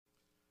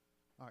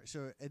All right,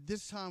 so at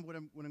this time, what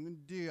I'm going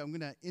to do, I'm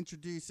going to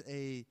introduce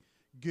a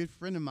good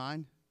friend of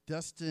mine,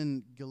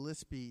 Dustin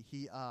Gillespie.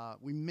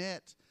 We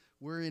met.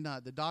 We're in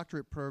the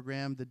doctorate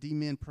program, the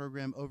D-Min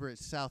program over at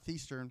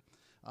Southeastern.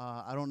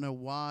 I don't know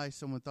why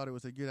someone thought it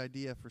was a good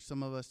idea for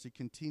some of us to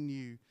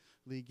continually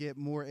get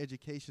more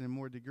education and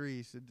more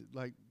degrees.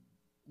 Like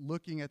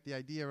looking at the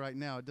idea right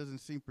now, it doesn't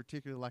seem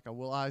particularly like a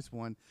wise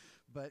one.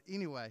 But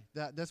anyway,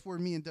 that's where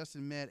me and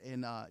Dustin met,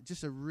 and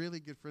just a really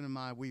good friend of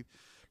mine. We've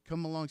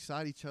come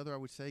alongside each other, I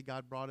would say.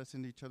 God brought us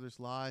into each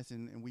other's lives,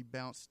 and we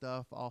bounced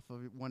stuff off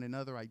of one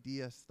another,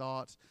 ideas,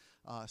 thoughts,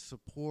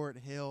 support,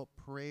 help,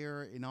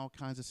 prayer, and all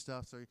kinds of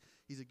stuff. So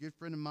he's a good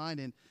friend of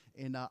mine,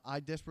 and I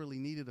desperately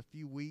needed a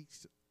few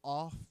weeks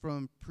off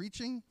from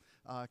preaching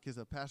because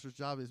a pastor's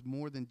job is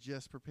more than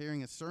just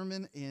preparing a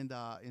sermon, and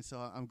so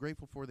I'm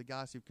grateful for the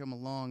guys who've come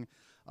along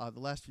the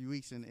last few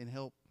weeks and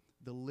help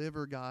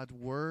deliver God's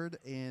word,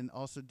 and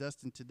also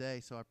Dustin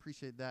today. So I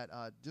appreciate that.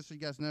 Just so you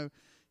guys know,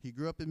 he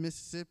grew up in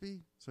Mississippi,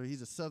 so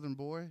he's a Southern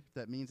boy, if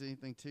that means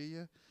anything to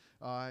you.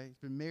 He's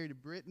been married to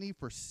Brittany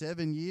for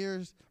 7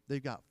 years.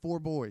 They've got 4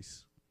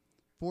 boys.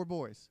 4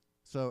 boys.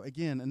 So,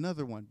 again,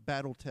 another one,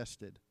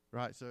 battle-tested,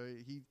 right? So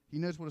he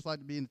knows what it's like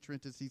to be in the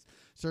trenches. He's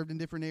served in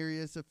different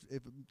areas of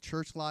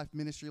church life,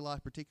 ministry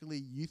life, particularly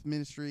youth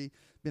ministry,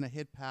 been a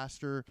head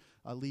pastor,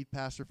 a lead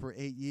pastor for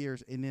 8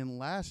 years. And then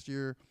last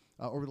year,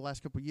 over the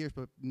last couple of years,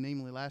 but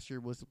namely last year,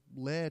 was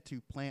led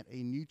to plant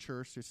a new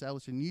church, to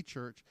establish a new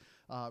church,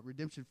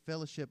 Redemption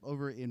Fellowship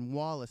over in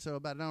Wallace. So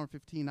about an hour and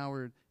 15,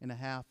 hour and a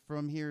half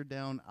from here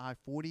down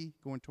I-40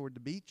 going toward the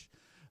beach.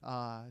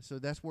 So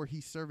that's where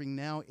he's serving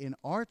now. And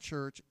our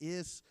church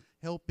is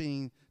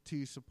helping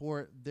to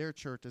support their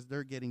church as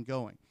they're getting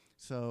going.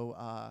 So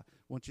I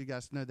want you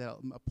guys to know that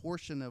a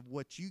portion of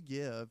what you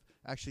give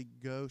actually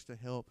goes to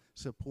help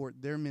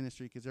support their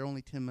ministry because they're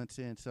only 10 months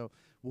in. So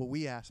what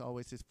we ask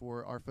always is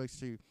for our folks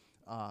to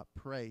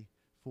pray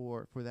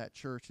for that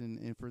church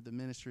and for the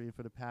ministry and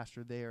for the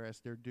pastor there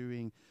as they're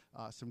doing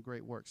some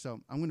great work. So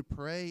I'm going to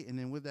pray, and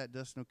then with that,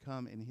 Dustin will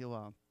come and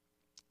he'll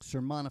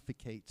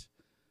sermonificate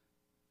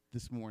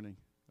this morning.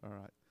 All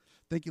right.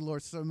 Thank you,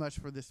 Lord, so much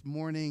for this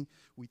morning.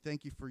 We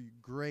thank you for your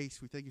grace.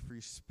 We thank you for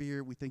your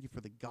spirit. We thank you for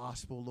the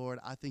gospel, Lord.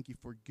 I thank you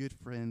for good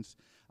friends.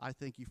 I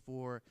thank you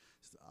for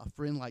a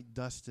friend like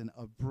Dustin,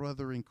 a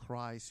brother in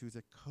Christ who's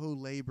a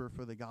co-laborer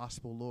for the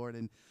gospel, Lord,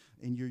 and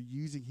you're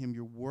using him.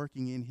 You're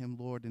working in him,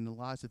 Lord, in the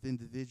lives of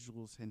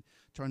individuals and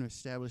trying to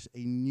establish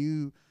a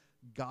new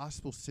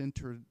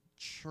gospel-centered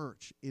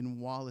church in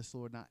Wallace,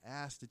 Lord. And I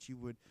ask that you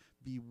would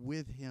be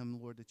with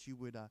him, Lord, that you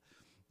would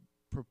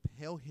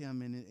propel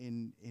him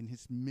in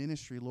his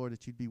ministry, Lord,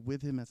 that you'd be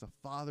with him as a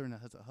father and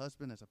as a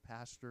husband, as a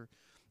pastor,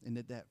 and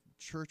that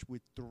church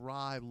would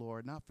thrive,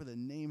 Lord, not for the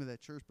name of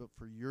that church, but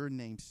for your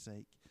name's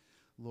sake,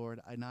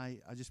 Lord. And I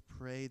just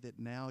pray that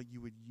now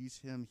you would use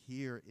him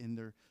here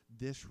in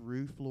this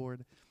roof,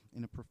 Lord,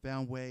 in a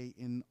profound way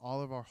in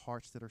all of our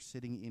hearts that are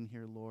sitting in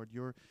here, Lord.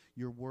 Your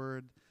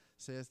word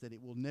says that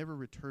it will never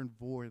return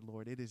void,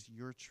 Lord. It is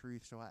your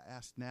truth. So I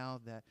ask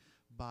now that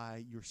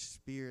by your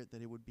spirit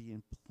that it would be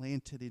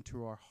implanted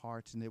into our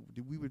hearts and that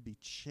we would be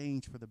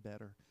changed for the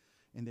better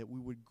and that we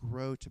would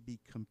grow to be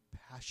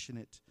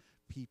compassionate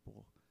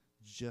people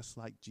just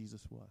like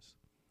Jesus was.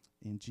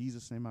 In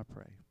Jesus' name I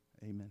pray.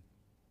 Amen.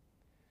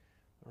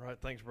 All right,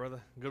 thanks,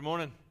 brother. Good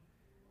morning.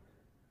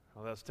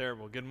 Oh, that's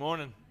terrible. Good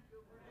morning.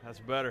 That's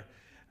better.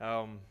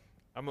 I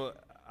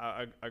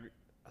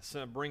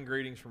bring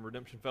greetings from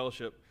Redemption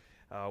Fellowship.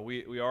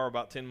 We are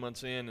about 10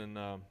 months in,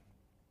 and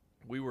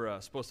we were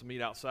supposed to meet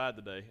outside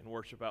today and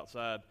worship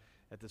outside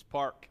at this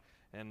park,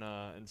 and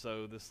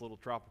so this little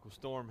tropical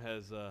storm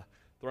has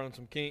thrown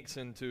some kinks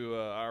into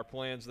our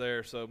plans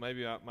there. So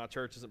maybe my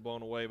church isn't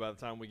blown away by the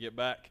time we get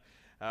back.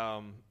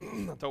 I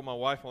told my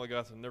wife while ago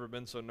I've never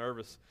been so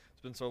nervous.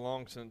 It's been so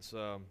long since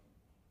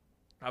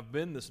I've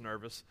been this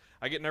nervous.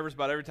 I get nervous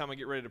about every time I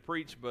get ready to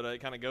preach, but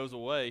it kind of goes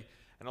away.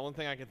 And the only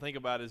thing I can think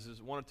about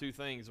is one of two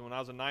things. When I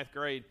was in 9th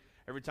grade,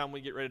 every time we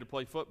get ready to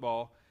play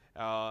football,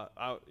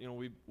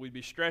 we'd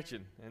be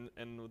stretching,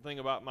 and the thing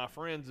about my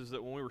friends is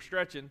that when we were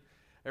stretching,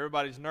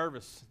 everybody's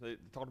nervous. They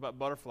talked about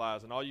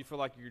butterflies, and all you feel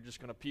like you're just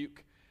going to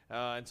puke,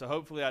 and so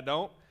hopefully I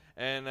don't.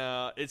 And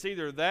it's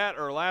either that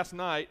or last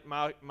night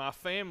my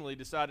family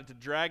decided to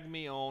drag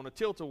me on a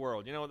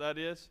tilt-a-whirl. You know what that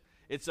is?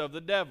 It's of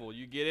the devil.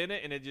 You get in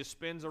it, and it just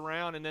spins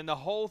around, and then the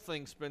whole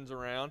thing spins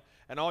around,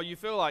 and all you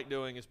feel like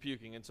doing is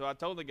puking. And so I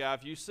told the guy,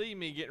 if you see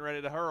me getting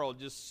ready to hurl,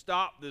 just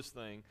stop this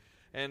thing.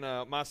 And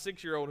my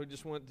 6-year-old who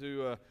just went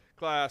to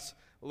class,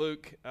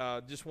 Luke,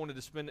 just wanted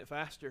to spin it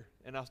faster.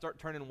 And I start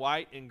turning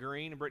white and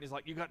green, and Brittany's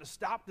like, you got to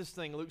stop this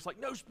thing. Luke's like,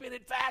 no, spin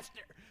it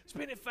faster.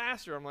 Spin it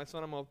faster. I'm like,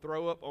 son, I'm going to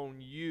throw up on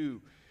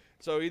you.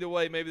 So either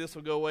way, maybe this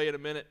will go away in a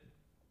minute.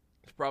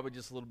 It's probably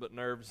just a little bit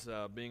nerves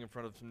being in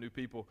front of some new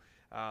people.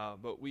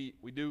 But we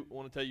do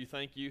want to tell you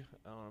thank you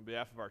on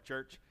behalf of our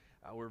church.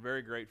 We're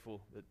very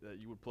grateful that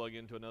you would plug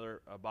into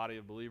another body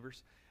of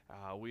believers.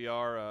 We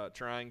are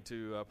trying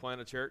to plant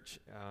a church,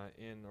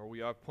 or we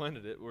have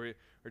planted it. We're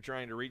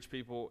trying to reach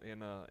people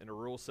in a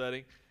rural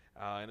setting.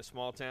 in a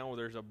small town where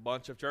there's a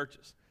bunch of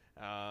churches,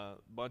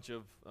 bunch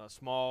of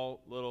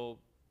small little,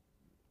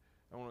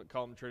 I don't want to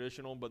call them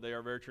traditional, but they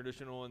are very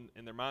traditional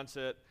in their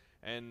mindset,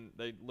 and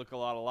they look a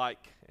lot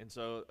alike. And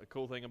so a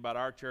cool thing about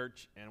our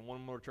church and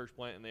one more church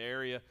plant in the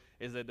area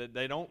is that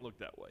they don't look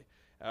that way.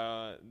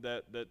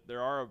 That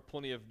there are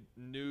plenty of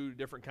new,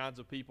 different kinds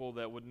of people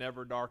that would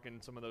never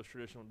darken some of those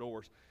traditional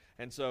doors.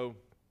 And so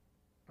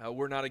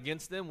we're not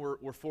against them.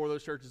 We're for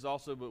those churches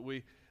also, but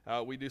we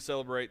do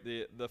celebrate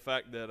the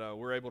fact that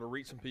we're able to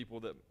reach some people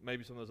that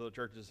maybe some of those other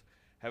churches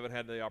haven't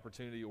had the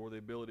opportunity or the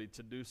ability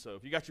to do so.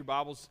 If you got your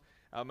Bibles,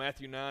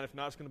 Matthew 9. If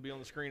not, it's going to be on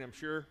the screen, I'm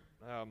sure.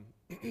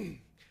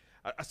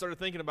 I started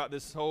thinking about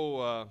this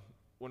whole,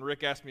 when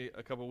Rick asked me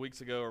a couple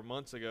weeks ago or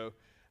months ago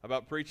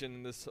about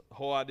preaching this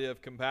whole idea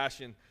of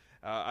compassion.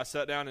 I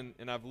sat down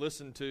and I've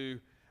listened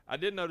to, I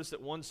did notice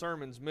that one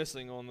sermon's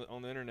missing on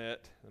the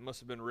internet. It must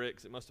have been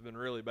Rick's. It must have been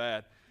really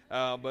bad.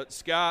 But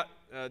Scott,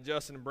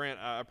 Justin, and Brent,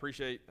 I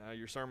appreciate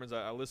your sermons.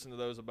 I listened to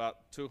those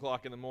about 2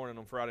 o'clock in the morning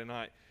on Friday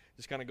night,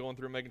 just kind of going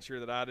through making sure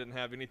that I didn't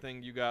have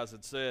anything you guys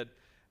had said.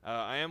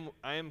 I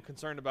am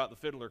concerned about the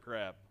fiddler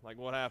crab. Like,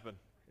 what happened?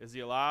 Is he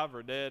alive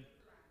or dead?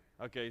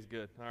 Okay, he's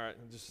good. All right,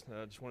 just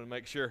wanted to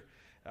make sure.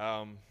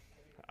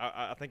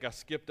 I think I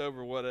skipped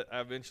over what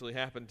eventually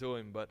happened to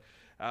him, but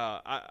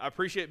I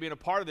appreciate being a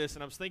part of this.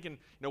 And I was thinking,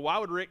 why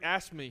would Rick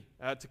ask me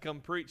to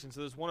come preach? And so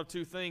there's one of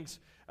two things.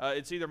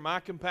 It's either my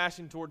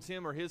compassion towards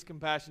him or his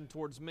compassion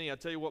towards me. I'll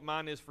tell you what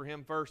mine is for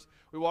him first.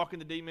 We walk in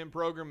the D-Men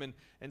program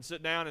and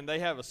sit down, and they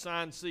have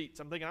assigned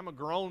seats. I'm thinking, I'm a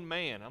grown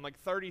man. I'm like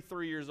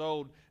 33 years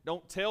old.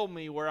 Don't tell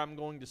me where I'm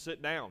going to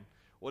sit down.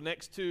 Well,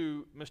 next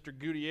to Mr.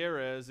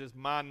 Gutierrez is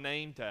my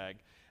name tag.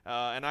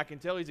 And I can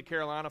tell he's a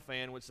Carolina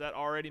fan, which that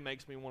already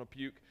makes me want to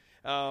puke.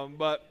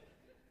 But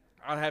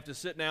I'd have to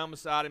sit down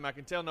beside him. I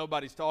can tell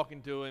nobody's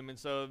talking to him. And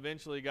so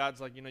eventually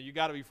God's like, you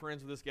got to be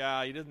friends with this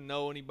guy. He doesn't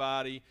know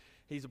anybody.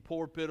 He's a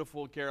poor,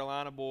 pitiful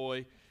Carolina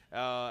boy.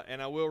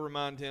 And I will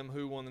remind him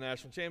who won the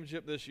national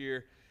championship this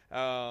year.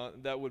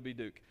 That would be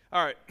Duke.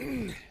 All right.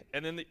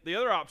 And then the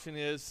other option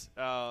is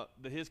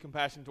his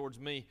compassion towards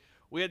me.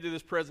 We had to do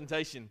this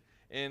presentation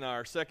in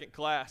our second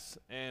class,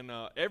 and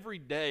every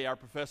day our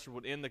professor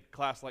would end the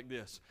class like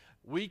this: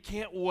 we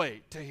can't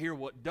wait to hear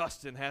what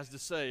Dustin has to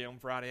say on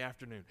Friday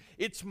afternoon.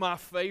 It's my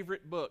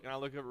favorite book. And I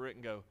look up at Rick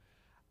and go,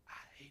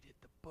 I hated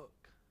the book.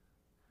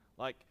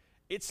 Like,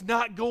 it's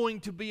not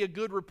going to be a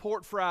good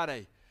report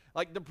Friday.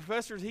 Like, the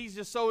professor, he's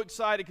just so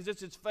excited because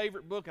it's his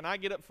favorite book, and I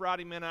get up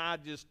Friday, man, and I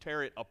just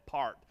tear it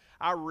apart.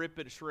 I rip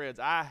it to shreds.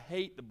 I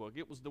hate the book.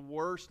 It was the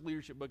worst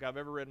leadership book I've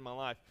ever read in my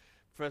life.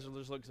 The professor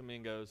just looks at me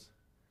and goes,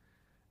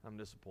 I'm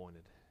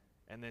disappointed.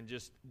 And then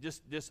just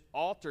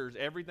alters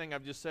everything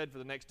I've just said for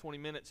the next 20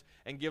 minutes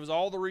and gives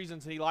all the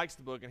reasons he likes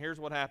the book. And here's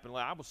what happened.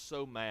 Like, I was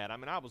so mad. I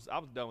mean, I was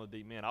done with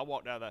D-Men. I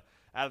walked out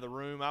of the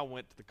room. I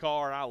went to the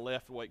car, and I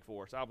left Wake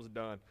Forest. I was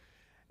done.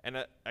 And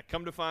I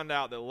come to find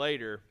out that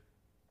later,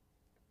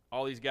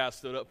 all these guys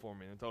stood up for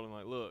me and told him,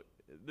 like, look,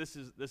 this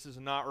is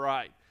not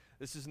right.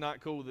 This is not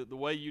cool, the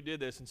way you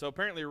did this. And so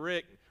apparently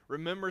Rick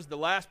remembers the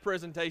last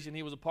presentation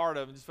he was a part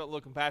of and just felt a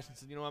little compassion.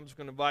 Said, I'm just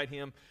going to invite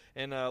him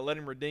and let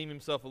him redeem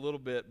himself a little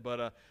bit.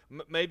 But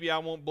maybe I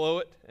won't blow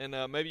it, and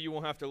maybe you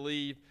won't have to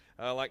leave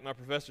like my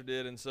professor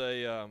did and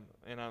say,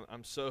 and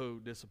I'm so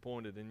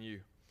disappointed in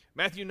you.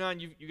 Matthew 9,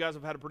 you guys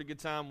have had a pretty good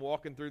time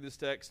walking through this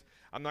text.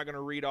 I'm not going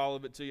to read all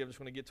of it to you. I'm just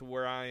going to get to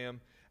where I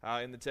am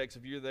in the text.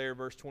 If you're there,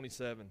 verse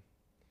 27.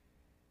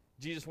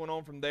 Jesus went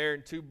on from there,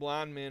 and 2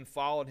 blind men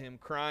followed him,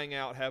 crying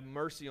out, "Have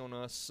mercy on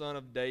us, Son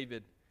of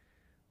David."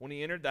 When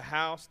he entered the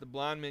house, the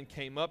blind men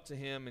came up to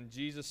him, and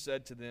Jesus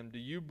said to them, "Do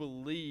you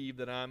believe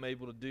that I am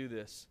able to do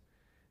this?"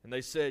 And they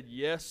said,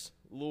 "Yes,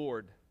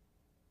 Lord."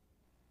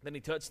 Then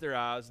he touched their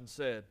eyes and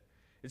said,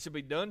 "It shall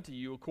be done to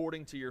you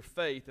according to your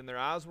faith." And their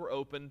eyes were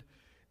opened.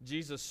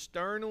 Jesus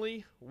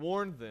sternly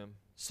warned them,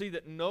 "See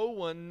that no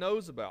one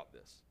knows about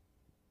this."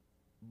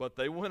 But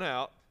they went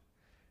out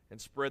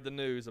and spread the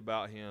news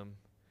about him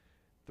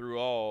through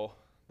all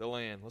the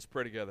land. Let's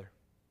pray together.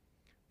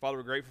 Father,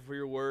 we're grateful for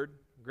your word.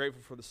 We're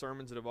grateful for the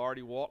sermons that have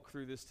already walked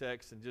through this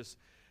text and just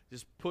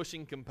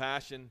pushing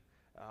compassion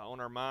on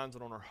our minds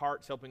and on our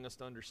hearts, helping us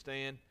to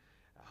understand,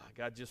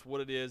 God, just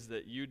what it is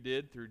that you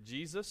did through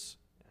Jesus.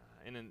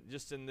 And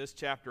just in this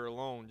chapter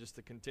alone, just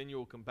the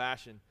continual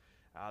compassion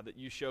that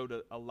you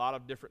showed a lot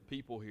of different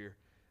people here.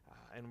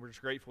 And we're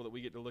just grateful that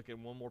we get to look at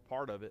one more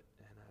part of it.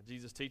 And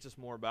Jesus, teach us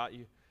more about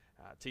you.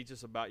 Teach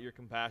us about your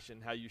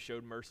compassion, how you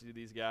showed mercy to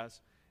these guys,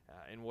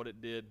 and what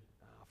it did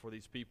for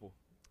these people,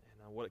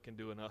 and what it can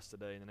do in us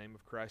today. In the name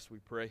of Christ we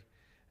pray.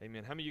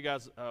 Amen. How many of you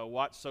guys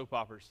watch soap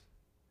operas?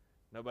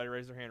 Nobody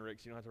raised their hand, Rick,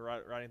 so you don't have to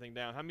write anything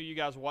down. How many of you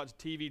guys watch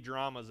TV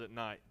dramas at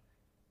night?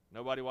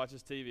 Nobody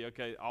watches TV.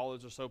 Okay, all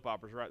those are soap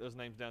operas. Write those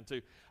names down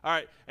too. All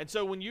right, and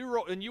so when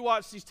you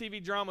watch these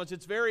TV dramas,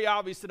 it's very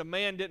obvious that a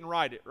man didn't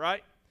write it,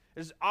 right?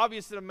 It's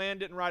obvious that a man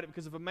didn't write it,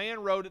 because if a man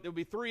wrote it, there would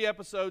be 3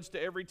 episodes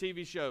to every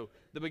TV show: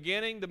 the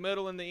beginning, the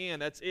middle, and the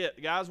end. That's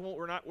it. Guys,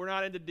 we're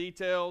not into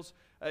details.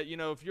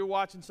 If you're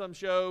watching some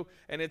show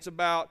and it's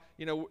about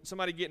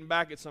somebody getting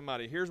back at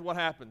somebody, here's what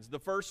happens. The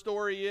first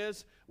story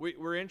is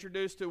we're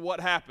introduced to what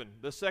happened.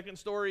 The second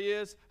story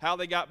is how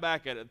they got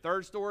back at it. The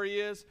third story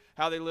is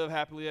how they live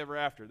happily ever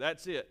after.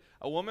 That's it.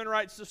 A woman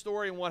writes the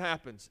story, and what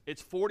happens?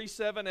 It's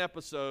 47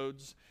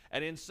 episodes,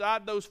 and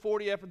inside those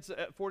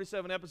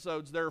 47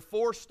 episodes, there are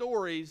 4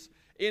 stories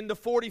in the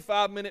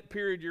 45-minute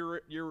period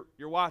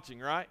you're watching,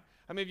 right?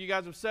 How many of you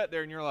guys have sat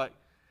there and you're like,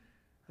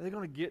 are they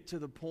going to get to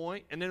the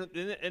point? And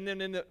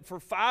then for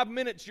 5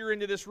 minutes, you're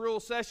into this real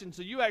session,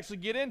 so you actually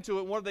get into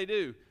it, and what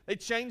do? They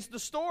change the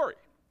story.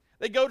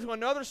 They go to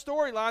another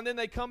storyline, then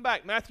they come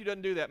back. Matthew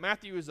doesn't do that.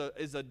 Matthew is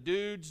a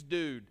dude's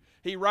dude.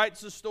 He writes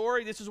the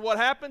story. This is what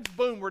happens.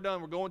 Boom, we're done.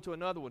 We're going to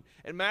another one.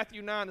 In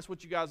Matthew 9, that's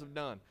what you guys have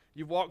done.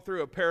 You've walked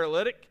through a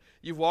paralytic.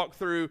 You've walked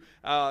through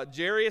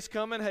Jairus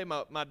coming. Hey,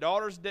 my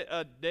daughter's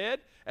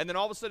dead. And then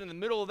all of a sudden, in the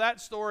middle of that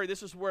story,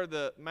 this is where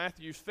the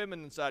Matthew's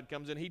feminine side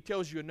comes in. He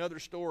tells you another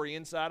story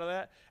inside of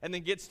that, and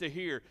then gets to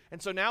here.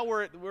 And so now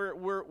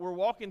we're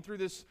walking through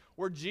this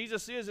where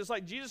Jesus is. It's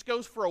like Jesus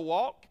goes for a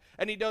walk,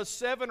 and he does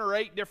 7 or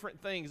 8 different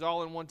things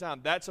all in one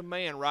time. That's a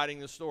man writing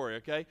the story.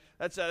 Okay,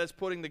 that's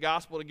putting the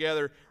gospel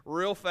together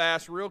real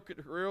fast,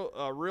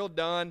 real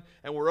done,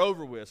 and we're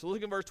over with. So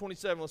look at verse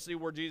 27. Let's see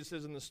where Jesus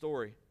is in the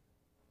story.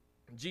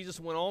 Jesus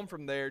went on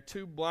from there.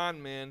 2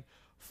 blind men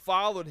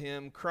followed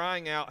him,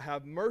 crying out,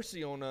 "Have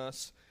mercy on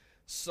us,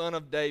 Son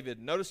of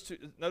David." Notice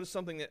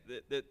something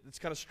that's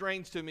kind of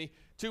strange to me.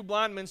 2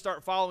 blind men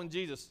start following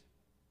Jesus.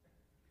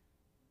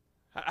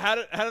 How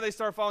do they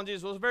start following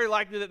Jesus? Well, it's very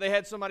likely that they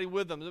had somebody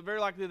with them. It's very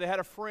likely they had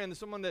a friend,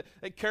 someone that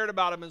cared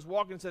about them, and is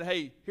walking and said,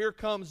 "Hey, here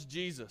comes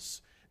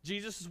Jesus."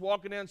 Jesus is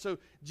walking down, so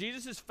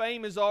Jesus'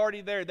 fame is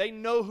already there. They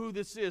know who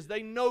this is.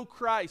 They know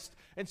Christ.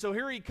 And so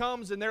here he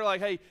comes, and they're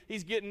like, "Hey,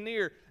 he's getting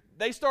near."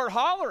 They start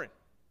hollering.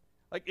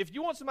 Like, if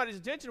you want somebody's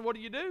attention, what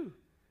do?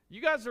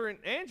 You guys are in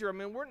Andrew. I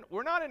mean,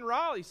 we're not in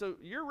Raleigh, so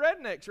you're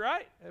rednecks,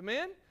 right?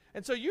 Amen?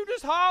 And so you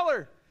just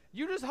holler.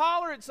 You just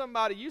holler at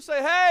somebody. You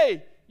say,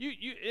 "Hey,"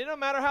 it don't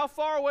matter how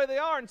far away they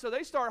are. And so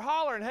they start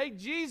hollering, "Hey,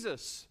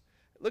 Jesus."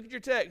 Look at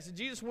your text.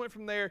 Jesus went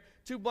from there.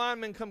 2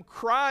 blind men come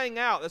crying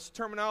out. That's the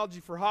terminology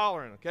for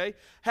hollering, okay?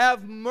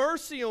 "Have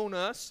mercy on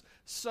us,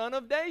 Son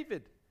of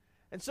David."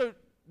 And so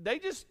they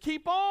just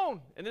keep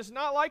on. And it's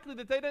not likely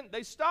that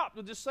they stopped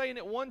with just saying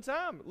it one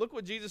time. Look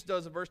what Jesus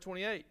does in verse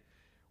 28.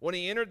 When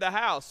he entered the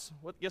house,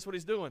 guess what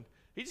he's doing?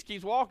 He just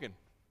keeps walking.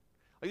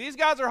 Like, these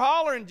guys are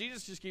hollering,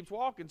 Jesus just keeps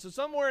walking. So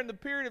somewhere in the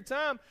period of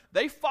time,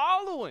 they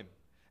follow him.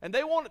 And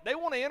they want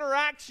an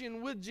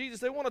interaction with Jesus.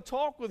 They want to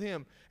talk with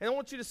him. And I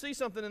want you to see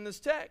something in this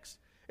text.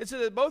 It says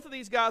that both of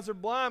these guys are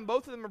blind.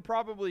 Both of them are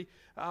probably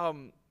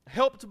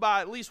helped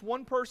by at least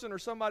one person or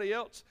somebody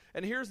else.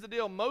 And here's the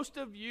deal. Most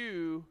of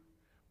you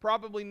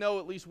probably know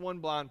at least one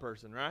blind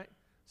person, right?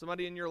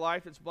 Somebody in your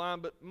life that's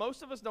blind, but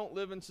most of us don't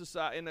live in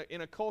society in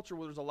a culture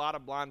where there's a lot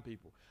of blind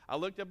people. I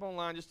looked up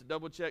online just to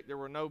double check. There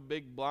were no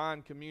big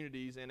blind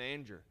communities in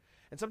Andrew.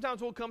 And sometimes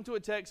we'll come to a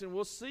text and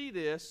we'll see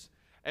this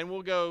and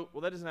we'll go,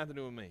 "Well, that doesn't have to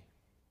do with me.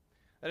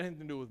 That has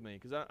nothing to do with me,"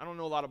 because I don't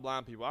know a lot of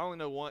blind people. I only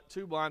know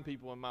 2 blind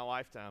people in my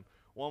lifetime.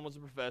 One was a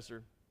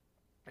professor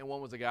and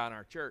one was a guy in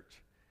our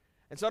church.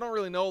 And so I don't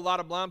really know a lot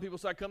of blind people,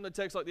 so I come to a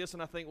text like this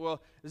and I think,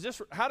 well,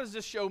 how does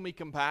this show me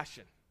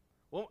compassion?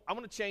 Well, I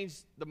want to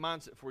change the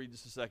mindset for you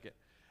just a second.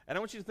 And I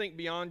want you to think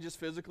beyond just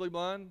physically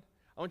blind.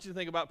 I want you to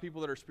think about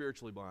people that are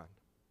spiritually blind.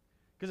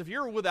 Because if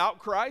you're without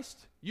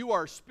Christ, you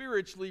are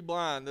spiritually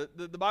blind.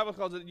 The Bible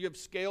calls it you have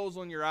scales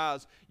on your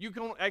eyes. You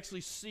don't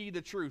actually see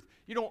the truth.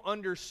 You don't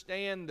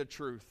understand the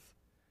truth.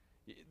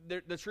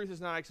 The truth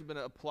has not actually been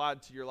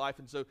applied to your life.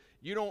 And so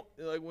you don't,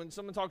 like, when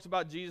someone talks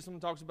about Jesus,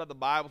 someone talks about the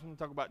Bible, someone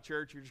talks about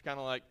church, you're just kind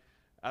of like,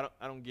 I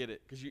don't get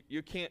it, because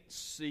you can't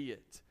see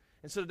it.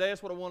 And so today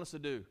that's what I want us to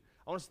do.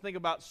 I want us to think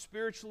about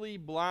spiritually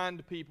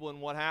blind people and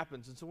what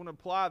happens. And so I want to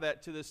apply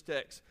that to this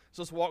text.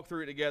 So let's walk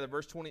through it together.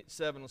 Verse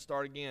 27, let's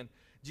start again.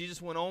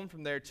 Jesus went on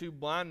from there. 2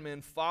 blind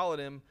men followed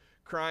him,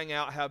 crying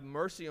out, "Have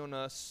mercy on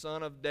us,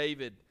 Son of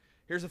David."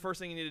 Here's the first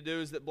thing you need to do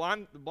is that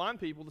the blind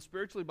people, the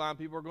spiritually blind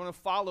people, are going to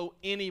follow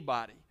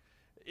anybody.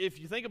 If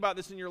you think about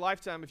this in your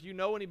lifetime, if you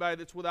know anybody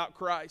that's without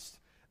Christ,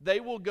 they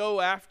will go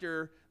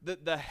after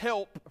the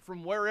help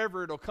from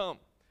wherever it'll come.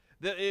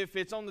 If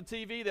it's on the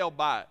TV, they'll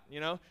buy it.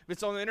 If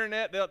it's on the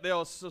internet,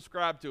 they'll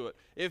subscribe to it.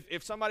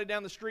 If somebody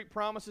down the street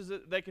promises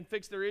that they can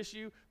fix their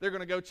issue, they're going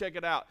to go check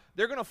it out.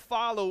 They're going to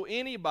follow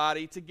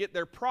anybody to get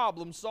their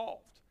problem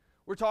solved.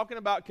 We're talking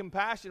about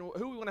compassion.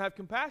 Who we want to have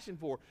compassion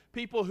for?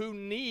 People who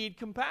need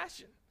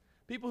compassion.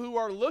 People who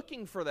are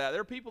looking for that.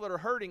 There are people that are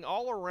hurting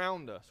all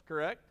around us,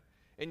 correct?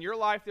 In your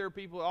life, there are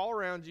people all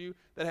around you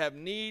that have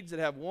needs, that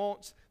have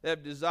wants, that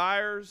have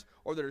desires,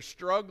 or that are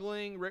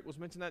struggling. Rick was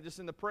mentioning that just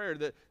in the prayer,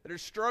 that are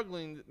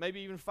struggling,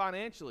 maybe even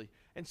financially.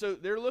 And so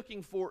they're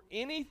looking for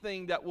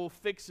anything that will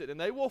fix it, and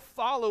they will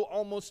follow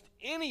almost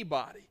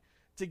anybody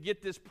to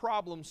get this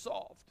problem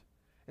solved.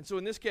 And so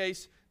in this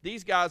case,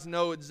 These guys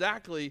know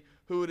exactly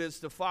who it is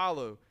to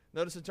follow.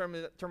 Notice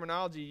the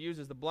terminology he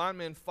uses. The blind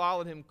man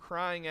followed him,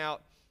 crying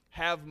out,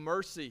 "Have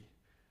mercy."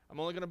 I'm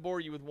only going to bore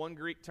you with one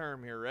Greek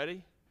term here.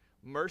 Ready?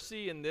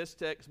 Mercy in this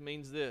text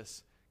means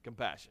this: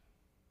 compassion.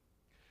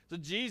 So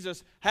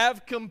Jesus,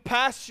 have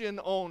compassion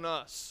on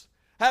us.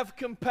 Have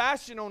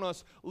compassion on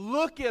us.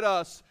 Look at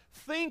us.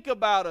 Think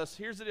about us.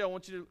 Here's the deal.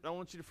 I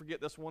want you to forget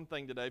this one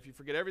thing today. If you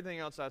forget everything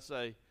else I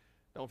say,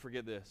 don't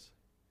forget this.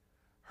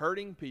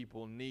 Hurting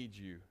people need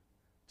you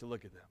to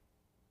look at them.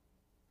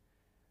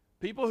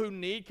 People who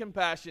need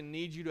compassion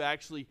need you to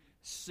actually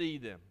see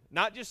them.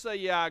 Not just say,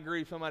 yeah, I agree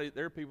with somebody.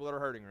 There are people that are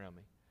hurting around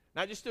me.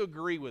 Not just to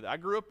agree with it. I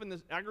grew up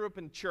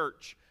in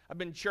church. I've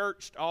been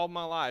churched all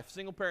my life.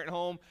 Single parent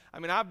home. I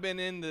mean, I've been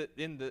in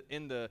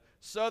the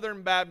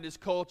Southern Baptist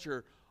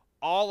culture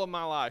all of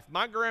my life.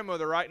 My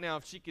grandmother right now,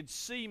 if she could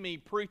see me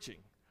preaching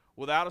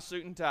without a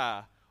suit and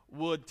tie,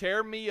 would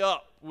tear me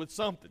up with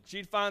something.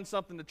 She'd find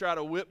something to try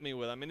to whip me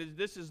with. I mean,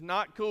 this is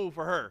not cool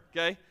for her,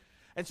 okay?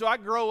 And so I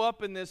grow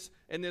up in this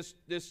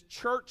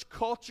church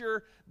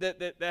culture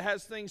that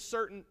has things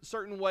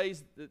certain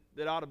ways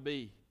that ought to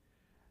be.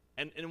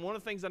 And one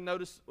of the things I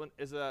noticed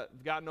as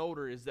I've gotten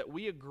older is that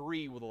we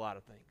agree with a lot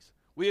of things.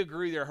 We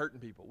agree they're hurting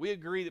people. We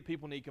agree that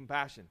people need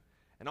compassion.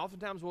 And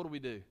oftentimes, what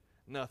do?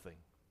 Nothing.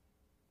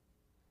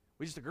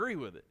 We just agree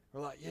with it.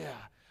 We're like, yeah,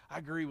 I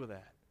agree with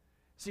that.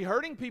 See,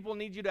 hurting people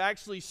need you to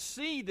actually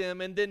see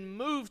them and then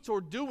move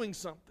toward doing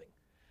something,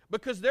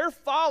 because they're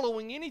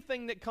following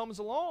anything that comes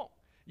along.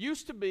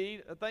 Used to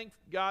be, thank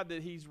God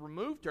that he's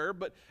removed her,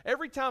 but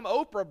every time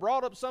Oprah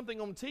brought up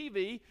something on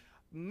TV,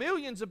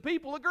 millions of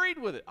people agreed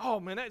with it. Oh,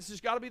 man, that's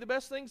just got to be the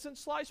best thing since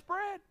sliced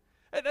bread.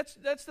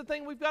 That's the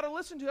thing we've got to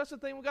listen to. That's the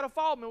thing we've got to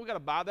follow. Man, we've got to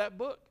buy that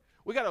book.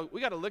 We got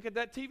to look at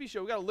that TV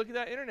show. We got to look at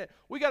that internet.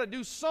 We got to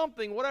do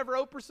something. Whatever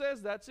Oprah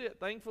says, that's it.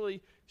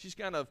 Thankfully, she's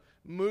kind of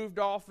moved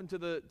off into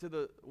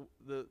the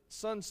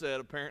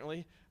sunset.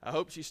 Apparently, I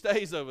hope she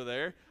stays over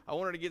there. I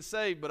want her to get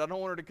saved, but I don't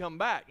want her to come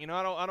back. You know,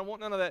 I don't want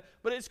none of that.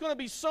 But it's going to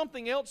be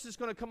something else that's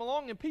going to come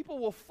along, and people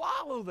will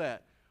follow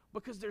that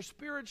because they're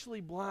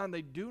spiritually blind.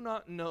 They do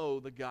not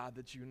know the God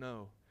that you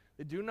know.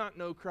 They do not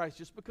know Christ.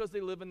 Just because they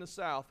live in the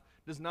South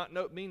does not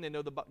mean they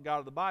know the God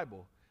of the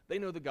Bible. They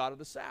know the God of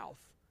the South.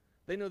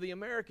 They know the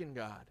American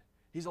God.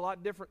 He's a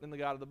lot different than the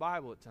God of the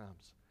Bible at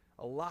times.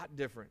 A lot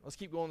different. Let's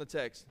keep going to the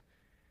text.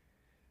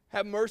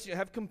 Have mercy,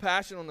 have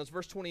compassion on us.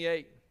 Verse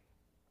 28.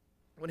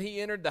 When he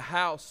entered the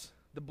house,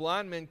 the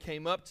blind men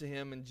came up to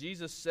him, and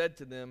Jesus said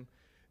to them,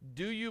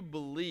 "Do you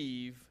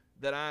believe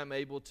that I am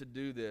able to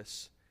do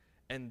this?"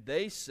 And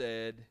they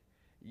said,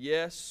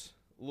 "Yes,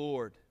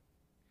 Lord."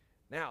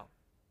 Now,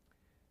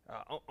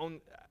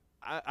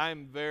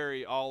 I'm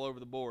very all over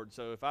the board,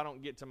 so if I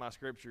don't get to my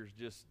scriptures,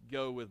 just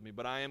go with me.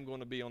 But I am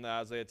going to be on the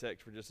Isaiah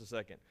text for just a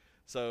second.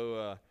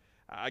 So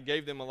I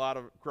gave them a lot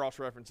of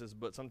cross-references,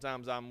 but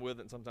sometimes I'm with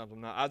it and sometimes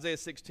I'm not. Isaiah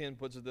 6:10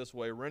 puts it this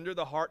way: "Render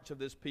the hearts of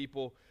this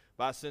people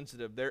by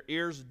sensitive, their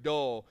ears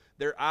dull,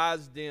 their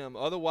eyes dim.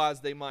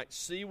 Otherwise they might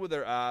see with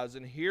their eyes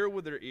and hear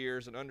with their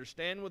ears and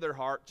understand with their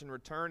hearts and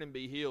return and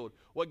be healed."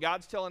 What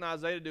God's telling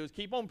Isaiah to do is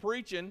keep on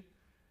preaching,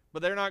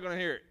 but they're not going to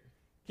hear it.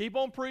 Keep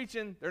on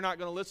preaching, they're not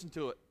going to listen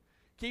to it.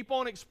 Keep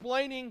on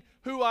explaining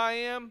who I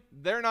am,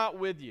 they're not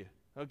with you,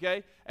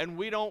 okay? And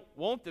we don't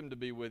want them to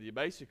be with you,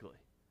 basically.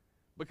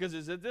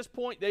 Because at this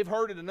point, they've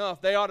heard it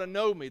enough. They ought to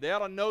know me. They ought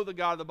to know the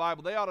God of the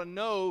Bible. They ought to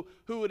know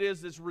who it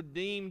is that's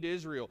redeemed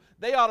Israel.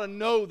 They ought to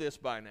know this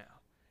by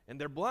now. And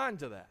they're blind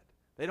to that.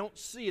 They don't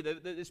see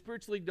it. They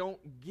spiritually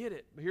don't get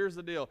it. But here's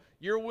the deal.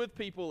 You're with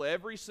people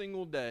every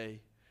single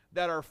day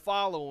that are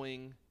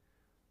following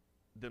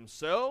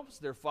themselves.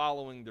 They're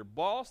following their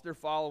boss. They're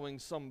following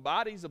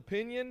somebody's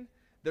opinion.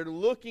 They're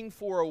looking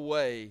for a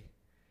way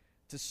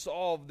to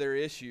solve their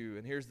issue.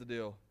 And here's the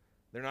deal.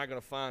 They're not going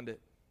to find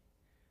it.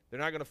 They're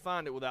not going to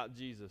find it without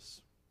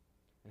Jesus.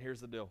 And here's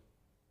the deal.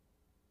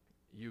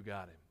 You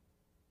got him.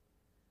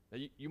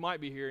 Now, you might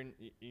be here and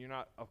you're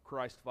not a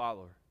Christ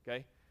follower,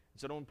 okay?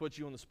 So I don't want to put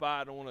you on the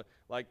spot. I don't want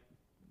to,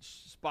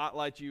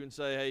 spotlight you and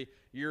say, hey,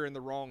 you're in the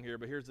wrong here.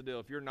 But here's the deal.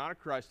 If you're not a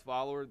Christ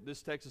follower,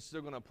 this text is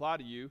still going to apply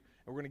to you.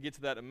 And we're going to get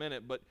to that in a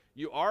minute. But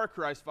you are a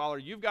Christ follower.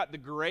 You've got the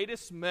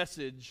greatest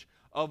message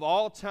of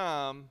all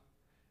time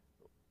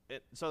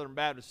at Southern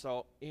Baptist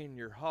Salt in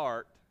your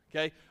heart,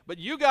 okay? But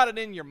you got it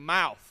in your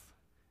mouth.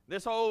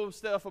 This whole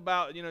stuff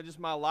about, just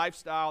my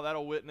lifestyle,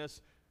 that'll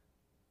witness.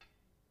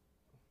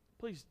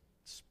 Please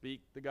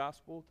speak the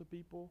gospel to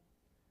people.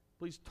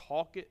 Please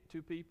talk it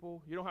to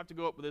people. You don't have to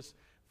go up with this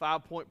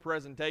 5-point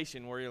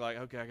presentation where you're like,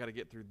 okay, I got to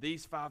get through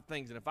these 5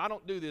 things. And if I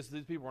don't do this,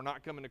 these people are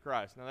not coming to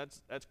Christ. Now,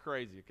 that's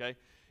crazy, okay?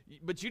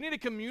 But you need to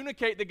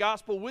communicate the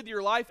gospel with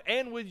your life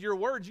and with your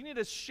words. You need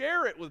to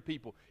share it with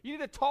people. You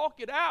need to talk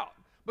it out.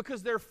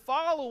 because they're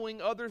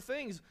following other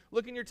things.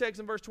 Look in your text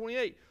in verse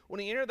 28. When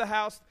he entered the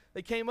house,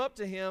 they came up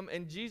to him,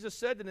 and Jesus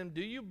said to them,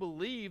 "Do you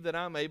believe that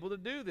I'm able to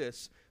do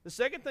this?" The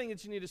second thing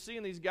that you need to see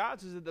in these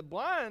guys is that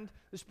the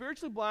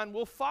spiritually blind,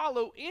 will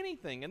follow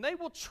anything, and they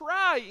will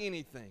try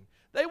anything.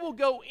 They will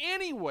go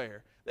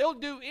anywhere. They'll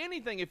do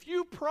anything. If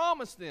you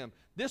promise them,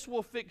 this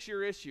will fix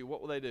your issue,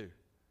 what will they do?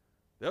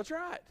 They'll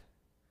try it.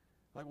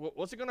 Like,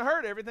 what's it going to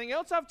hurt? Everything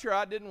else I've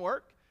tried didn't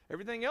work.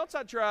 Everything else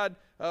I tried,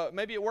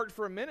 maybe it worked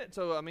for a minute,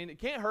 so, I mean, it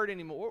can't hurt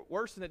any more,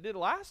 worse than it did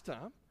last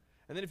time.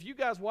 And then if you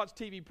guys watch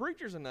TV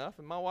preachers enough,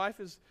 and my wife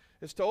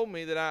has told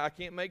me that I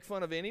can't make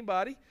fun of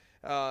anybody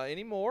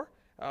anymore,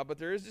 but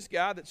there is this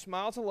guy that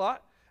smiles a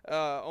lot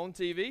on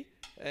TV,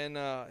 and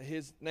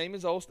his name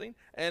is Osteen,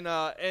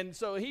 and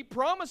so he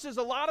promises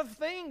a lot of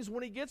things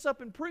when he gets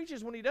up and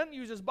preaches, when he doesn't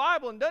use his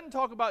Bible and doesn't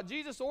talk about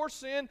Jesus or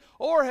sin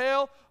or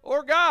hell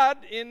or God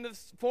in the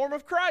form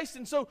of Christ.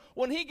 And so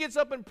when he gets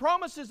up and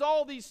promises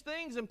all these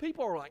things, and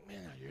people are like,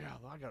 man, yeah,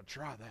 I got to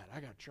try that. I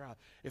got to try.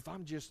 If I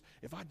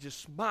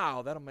just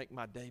smile, that'll make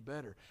my day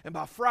better. And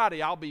by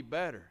Friday, I'll be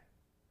better.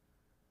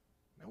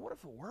 Man, what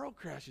if the world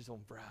crashes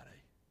on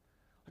Friday?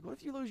 Like, what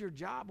if you lose your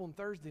job on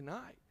Thursday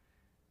night?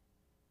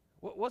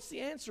 What's the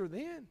answer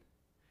then?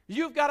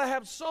 You've got to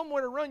have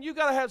somewhere to run. You've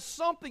got to have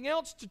something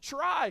else to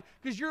try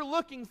because you're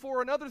looking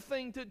for another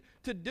thing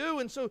to do.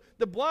 And so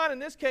the blind, in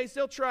this case,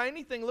 they'll try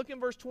anything. Look in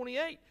verse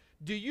 28.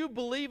 Do you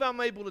believe I'm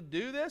able to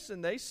do this?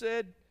 And they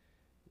said,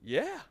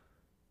 yeah.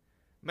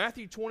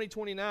 Matthew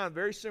 20:29,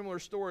 very similar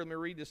story. Let me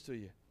read this to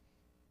you.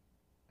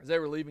 As they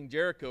were leaving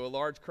Jericho, a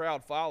large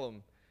crowd followed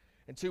them.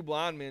 And two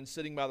blind men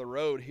sitting by the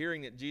road,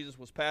 hearing that Jesus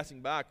was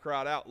passing by,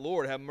 cried out,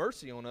 "Lord, have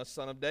mercy on us,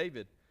 Son of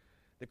David."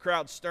 The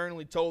crowd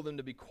sternly told them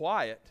to be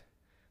quiet.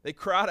 They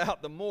cried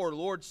out the more,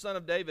 "Lord, Son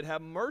of David,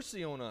 have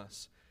mercy on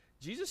us."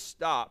 Jesus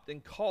stopped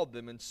and called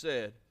them and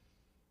said,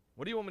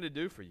 "What do you want me to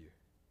do for you?"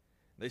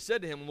 They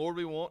said to him, "Lord,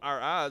 we want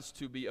our eyes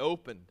to be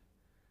opened."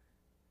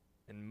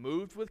 And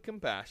moved with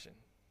compassion,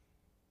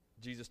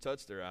 Jesus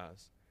touched their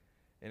eyes,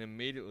 and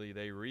immediately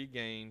they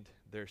regained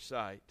their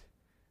sight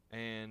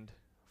and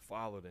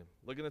followed him.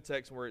 Look in the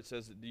text where it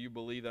says, "Do you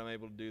believe that I'm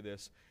able to do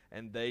this?"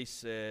 And they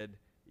said,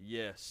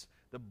 yes.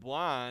 The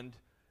blind,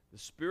 the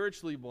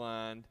spiritually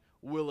blind,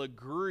 will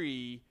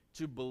agree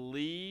to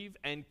believe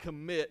and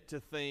commit to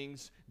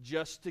things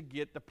just to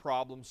get the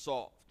problem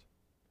solved.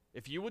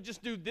 If you will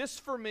just do this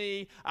for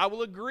me, I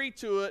will agree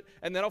to it,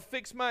 and that'll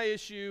fix my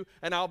issue,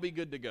 and I'll be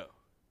good to go.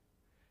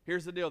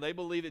 Here's the deal. They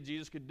believe that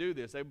Jesus could do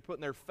this. They were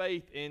putting their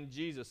faith in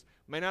Jesus.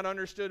 May not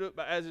understood it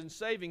as in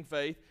saving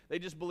faith. They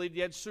just believed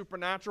he had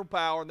supernatural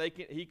power, and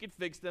he could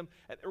fix them,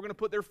 and they were going to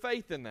put their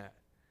faith in that.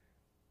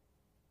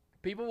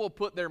 People will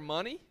put their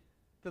money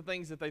to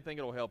things that they think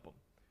it'll help them.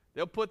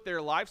 They'll put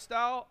their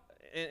lifestyle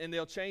and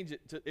they'll change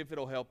it if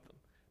it'll help them.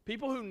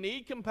 People who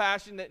need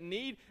compassion, that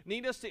need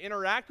us to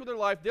interact with their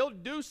life, they'll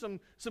do some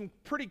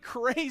pretty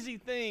crazy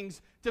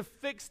things to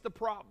fix the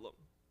problem.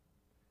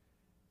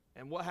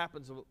 And what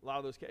happens in a lot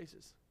of those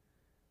cases?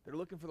 They're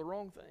looking for the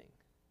wrong thing.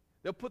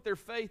 They'll put their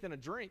faith in a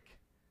drink.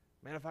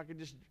 Man, if I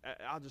could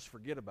I'll just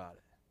forget about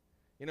it.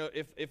 You know,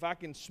 if I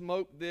can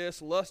smoke this,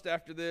 lust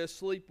after this,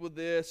 sleep with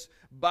this,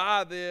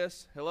 buy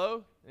this.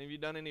 Hello? Have you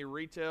done any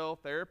retail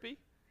therapy?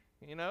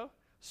 You know?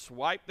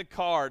 Swipe the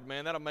card,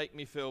 man. That'll make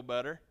me feel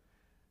better.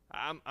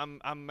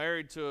 I'm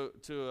married to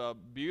a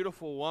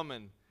beautiful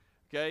woman,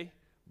 okay?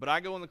 But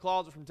I go in the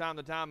closet from time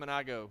to time and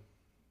I go,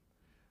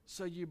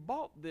 "So you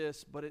bought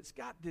this, but it's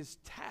got this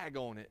tag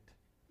on it."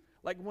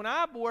 Like when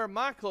I wear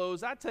my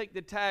clothes, I take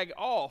the tag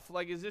off.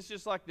 Like, is this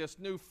just like this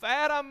new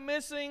fad I'm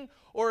missing?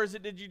 Or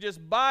did you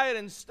just buy it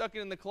and stuck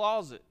it in the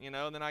closet? You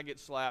know, and then I get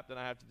slapped and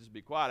I have to just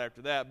be quiet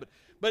after that.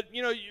 But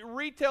you know,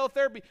 retail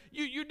therapy,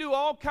 you do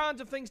all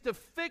kinds of things to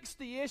fix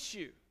the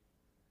issue.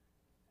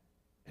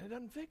 And it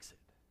doesn't fix it.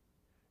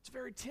 It's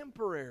very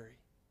temporary.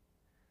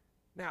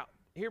 Now,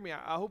 hear me,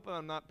 I hope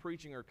I'm not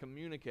preaching or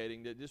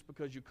communicating that just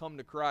because you come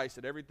to Christ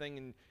that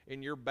everything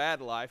in your bad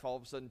life all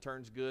of a sudden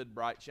turns good,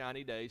 bright,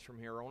 shiny days from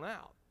here on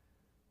out.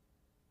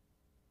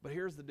 But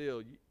here's the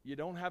deal. You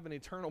don't have an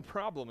eternal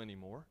problem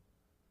anymore.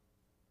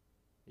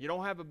 You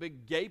don't have a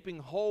big gaping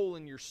hole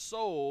in your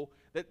soul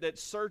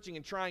that's searching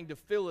and trying to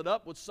fill it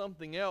up with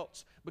something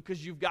else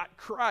because you've got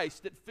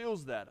Christ that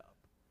fills that up.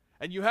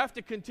 And you have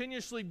to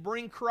continuously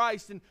bring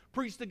Christ and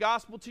preach the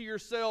gospel to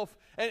yourself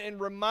and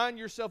remind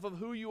yourself of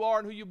who you are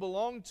and who you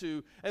belong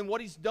to and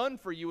what He's done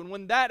for you. And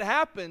when that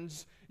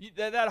happens,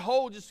 that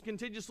hole just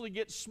continuously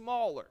gets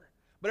smaller.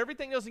 But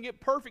everything doesn't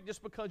get perfect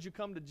just because you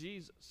come to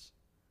Jesus.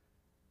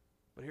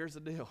 But here's the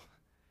deal.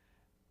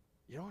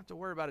 You don't have to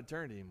worry about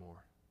eternity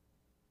anymore.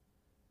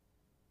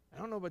 I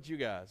don't know about you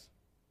guys,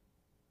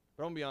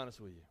 but I'm going to be honest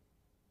with you.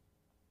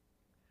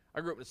 I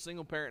grew up in a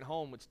single-parent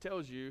home, which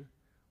tells you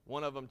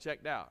one of them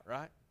checked out,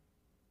 right?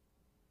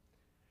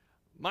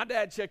 My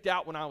dad checked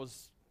out when I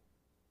was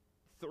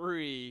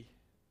 3,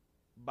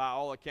 by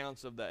all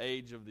accounts of the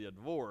age of the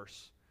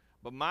divorce,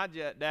 but my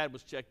dad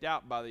was checked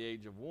out by the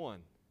age of 1.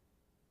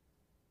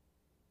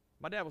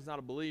 My dad was not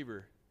a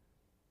believer.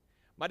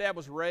 My dad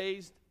was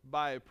raised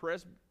by a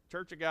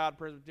Church of God,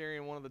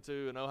 Presbyterian, one of the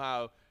two, in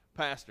Ohio,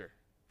 pastor.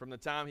 From the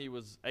time he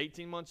was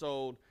 18 months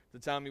old to the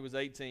time he was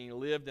 18,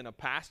 lived in a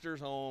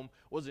pastor's home,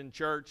 was in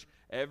church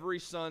every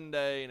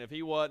Sunday, and if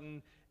he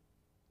wasn't,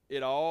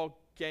 it all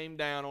came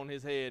down on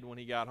his head when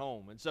he got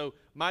home. And so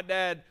my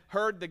dad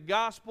heard the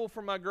gospel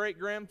from my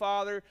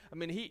great-grandfather. I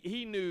mean,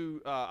 he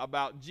knew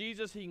about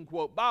Jesus. He can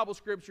quote Bible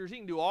scriptures. He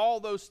can do all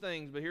those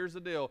things, but here's the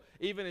deal.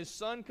 Even his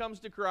son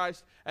comes to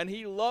Christ, and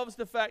he loves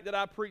the fact that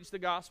I preach the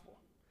gospel.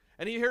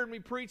 And he heard me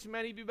preach,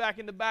 man, he'd be back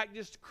in the back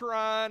just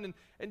crying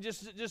and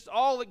just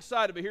all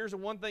excited. But here's the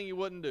one thing he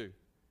wouldn't do.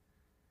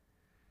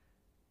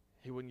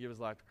 He wouldn't give his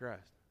life to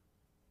Christ.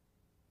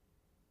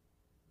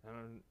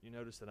 And you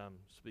notice that I'm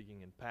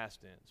speaking in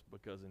past tense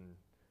because in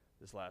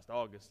this last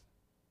August,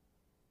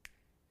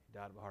 he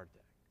died of a heart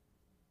attack.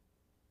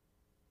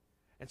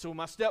 And so when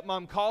my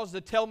stepmom calls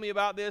to tell me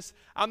about this,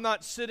 I'm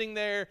not sitting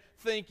there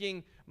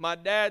thinking, my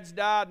dad's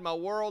died, my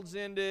world's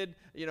ended,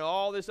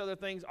 all this other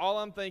things. All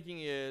I'm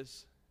thinking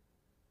is,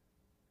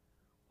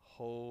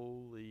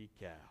 holy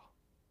cow,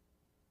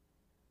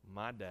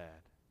 my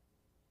dad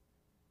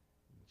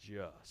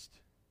just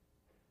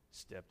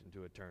stepped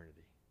into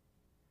eternity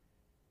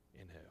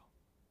in hell.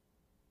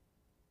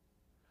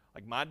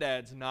 Like, my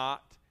dad's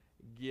not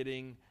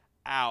getting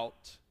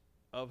out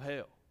of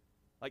hell.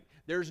 Like,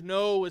 there's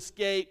no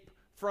escape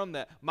from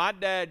that. My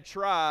dad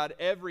tried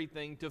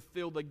everything to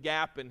fill the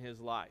gap in his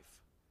life.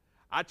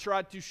 I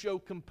tried to show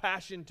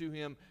compassion to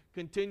him,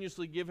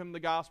 continuously give him the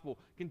gospel,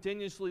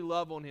 continuously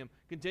love on him,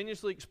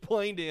 continuously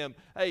explain to him,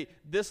 hey,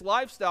 this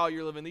lifestyle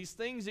you're living, these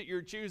things that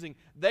you're choosing,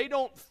 they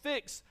don't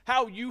fix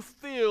how you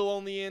feel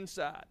on the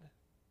inside.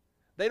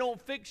 They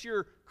don't fix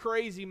your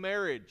crazy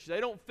marriage. They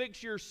don't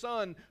fix your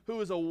son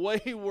who is a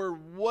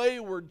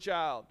wayward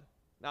child.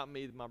 Not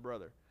me, my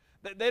brother.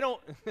 They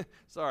don't,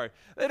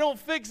 they don't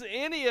fix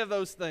any of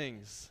those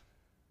things.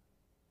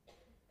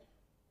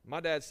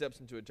 My dad steps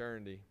into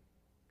eternity.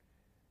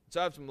 So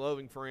I have some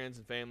loving friends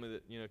and family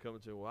that, come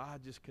to, well, I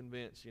just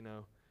convinced,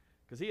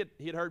 because he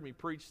had heard me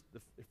preach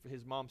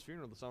his mom's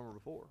funeral the summer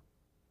before.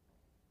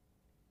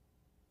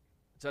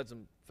 So I had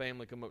some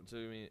family come up to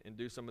me and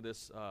do some of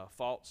this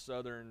false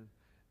Southern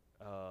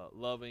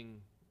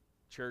loving,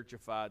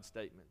 churchified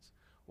statements.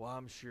 Well,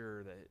 I'm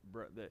sure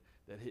that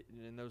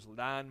in those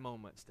dying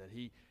moments that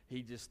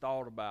he just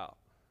thought about,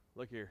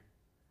 look here,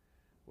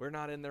 we're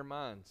not in their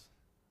minds.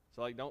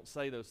 So, don't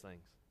say those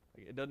things.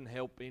 It doesn't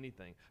help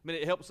anything. I mean,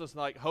 it helps us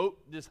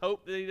hope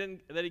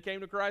that he came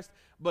to Christ,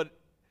 but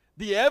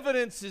the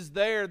evidence is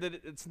there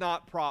that it's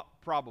not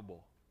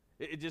probable.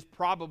 It just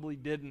probably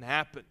didn't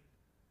happen.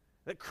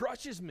 That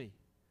crushes me.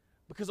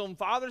 Because on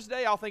Father's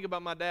Day, I'll think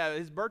about my dad.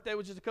 His birthday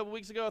was just a couple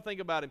weeks ago. I think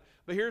about him.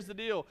 But here's the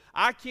deal.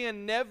 I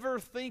can never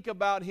think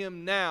about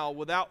him now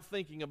without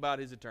thinking about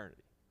his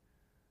eternity.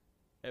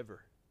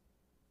 Ever.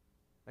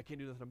 I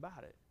can't do nothing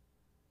about it.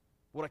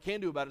 What I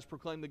can do about it is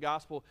proclaim the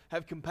gospel,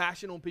 have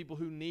compassion on people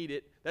who need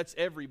it. That's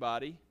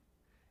everybody.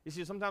 You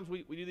see, sometimes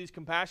we do these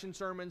compassion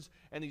sermons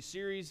and these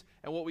series,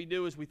 and what we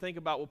do is we think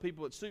about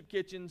people at soup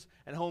kitchens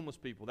and homeless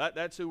people.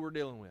 That's who we're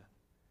dealing with.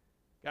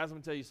 Guys, let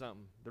me tell you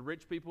something. The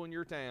rich people in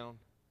your town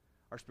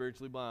are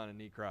spiritually blind and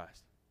need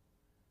Christ.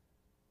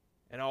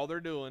 And all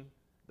they're doing,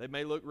 they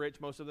may look rich,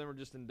 most of them are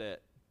just in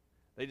debt.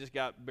 They just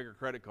got bigger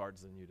credit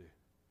cards than you do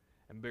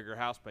and bigger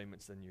house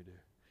payments than you do.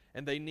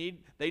 And they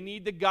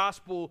need the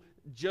gospel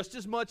just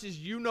as much as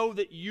you know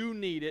that you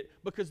need it,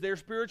 because they're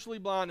spiritually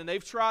blind and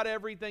they've tried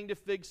everything to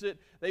fix it.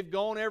 They've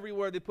gone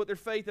everywhere. They put their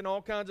faith in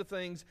all kinds of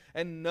things,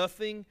 and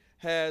nothing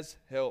has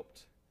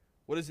helped.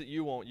 What is it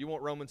you want? You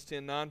want Romans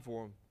 10:9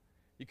 for them.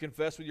 You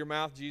confess with your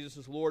mouth Jesus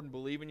is Lord and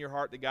believe in your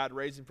heart that God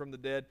raised him from the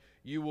dead,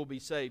 you will be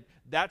saved.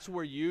 That's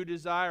where you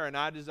desire and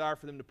I desire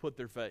for them to put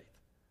their faith.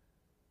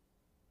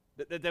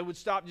 That they would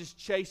stop just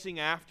chasing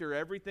after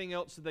everything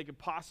else that they could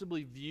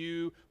possibly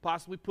view,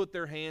 possibly put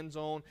their hands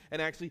on,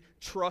 and actually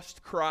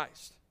trust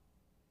Christ.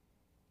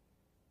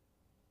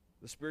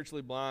 The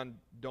spiritually blind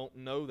don't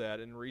know that,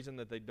 and the reason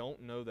that they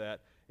don't know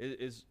that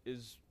is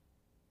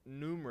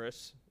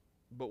numerous,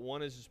 but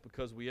one is just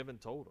because we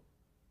haven't told them.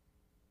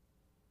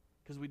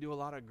 Because we do a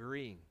lot of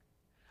agreeing.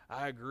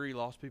 I agree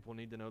lost people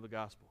need to know the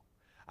gospel.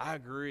 I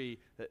agree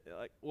that,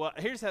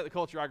 here's how the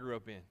culture I grew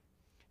up in.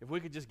 If we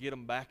could just get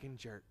them back in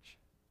church.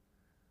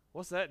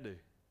 What's that do?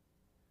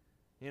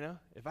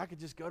 If I could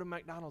just go to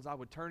McDonald's, I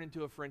would turn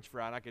into a French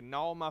fry, and I could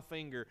gnaw my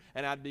finger,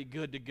 and I'd be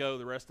good to go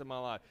the rest of my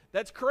life.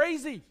 That's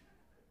crazy.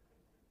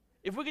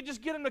 If we could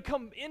just get them to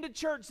come into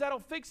church, that'll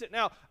fix it.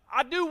 Now,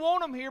 I do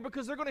want them here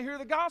because they're going to hear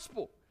the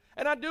gospel.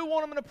 And I do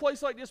want them in a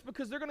place like this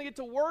because they're going to get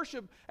to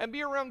worship and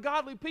be around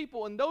godly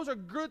people, and those are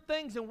good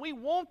things, and we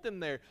want them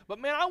there. But,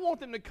 man, I want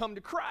them to come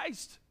to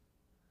Christ.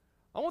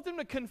 I want them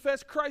to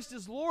confess Christ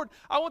as Lord.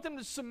 I want them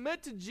to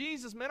submit to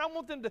Jesus, man. I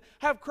want them to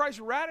have Christ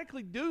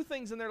radically do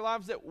things in their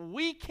lives that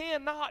we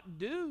cannot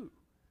do.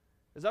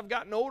 As I've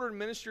gotten older in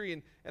ministry,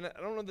 and I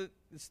don't know that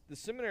it's the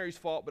seminary's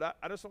fault, but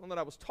I just don't know that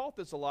I was taught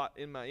this a lot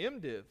in my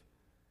MDiv,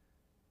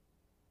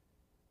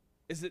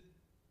 is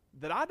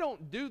that I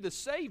don't do the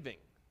saving.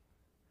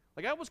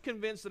 Like, I was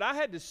convinced that I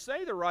had to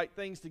say the right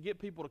things to get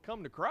people to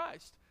come to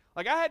Christ.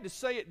 Like, I had to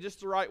say it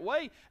just the right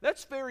way.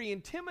 That's very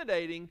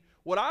intimidating,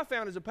 what I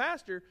found as a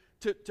pastor,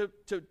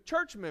 to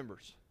church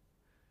members.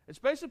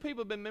 Especially people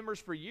who have been members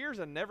for years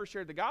and never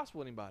shared the gospel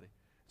with anybody.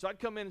 So I'd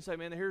come in and say,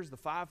 man, here's the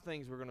 5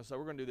 things we're going to say.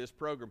 We're going to do this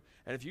program.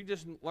 And if you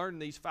just learn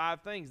these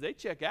 5 things, they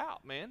check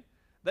out, man.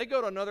 They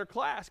go to another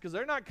class because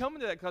they're not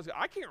coming to that class.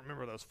 I can't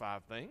remember those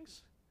 5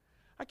 things.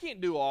 I can't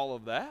do all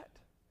of that.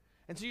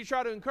 And so you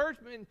try to encourage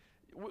me. And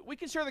we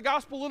can share the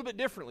gospel a little bit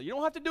differently. You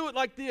don't have to do it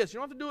like this. You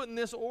don't have to do it in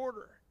this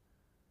order.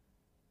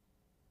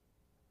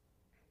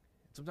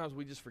 Sometimes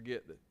we just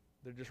forget that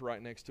they're just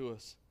right next to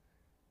us.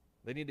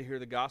 They need to hear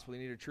the gospel. They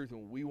need the truth,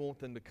 and we want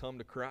them to come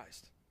to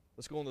Christ.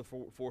 Let's go on to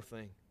the 4th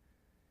thing.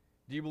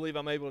 Do you believe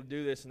I'm able to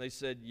do this? And they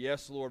said,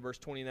 yes, Lord. Verse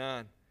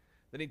 29.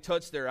 Then he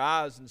touched their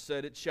eyes and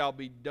said, it shall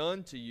be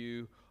done to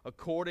you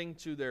according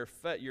to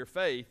your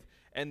faith.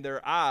 And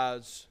their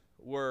eyes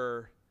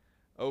were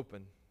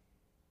open.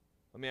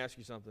 Let me ask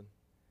you something.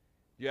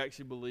 Do you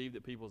actually believe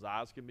that people's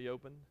eyes can be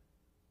opened?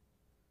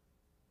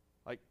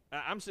 Like,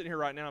 I'm sitting here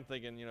right now, I'm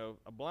thinking,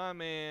 a blind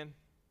man,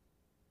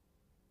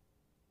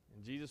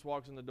 and Jesus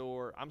walks in the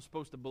door. I'm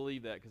supposed to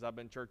believe that because I've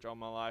been in church all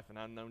my life, and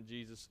I've known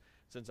Jesus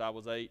since I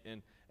was 8,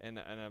 and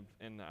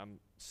I'm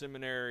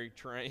seminary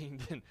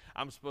trained, and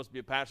I'm supposed to be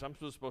a pastor. I'm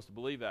supposed to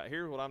believe that.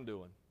 Here's what I'm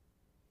doing.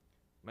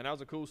 Man, that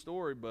was a cool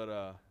story, but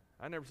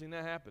I never seen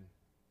that happen.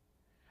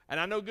 And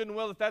I know good and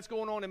well if that's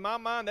going on in my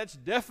mind, that's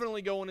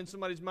definitely going in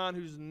somebody's mind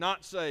who's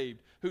not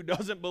saved, who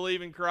doesn't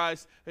believe in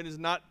Christ, and is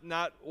not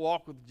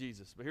walk with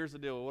Jesus. But here's the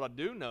deal. What I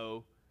do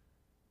know,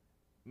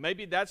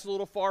 maybe that's a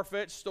little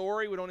far-fetched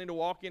story. We don't need to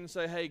walk in and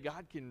say, hey,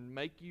 God can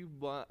make you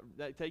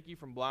take you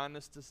from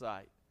blindness to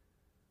sight.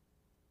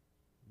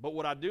 But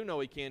what I do know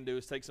he can do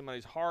is take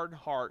somebody's hard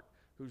heart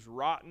who's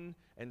rotten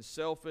and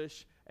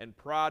selfish and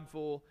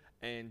prideful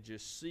and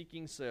just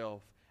seeking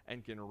self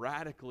and can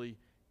radically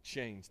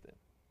change them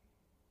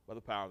by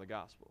the power of the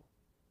gospel.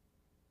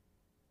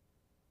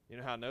 You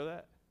know how I know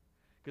that?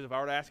 Because if I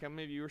were to ask how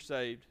many of you are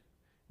saved,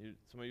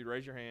 some of you would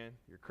raise your hand,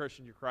 you're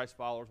Christians, you're Christ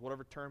followers,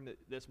 whatever term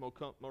that's most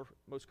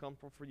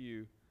comfortable for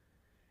you,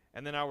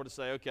 and then I were to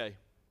say, okay,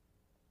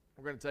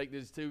 we're going to take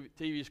these 2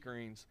 TV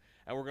screens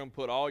and we're going to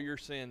put all your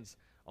sins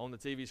on the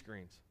TV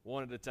screens,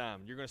 one at a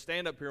time. You're going to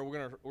stand up here and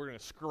we're going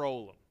to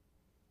scroll them.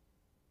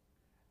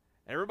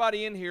 And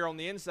everybody in here on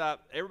the inside,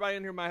 everybody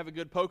in here might have a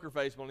good poker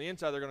face, but on the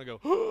inside they're going to go,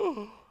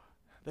 oh,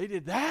 they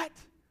did that?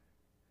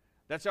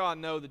 That's how I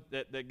know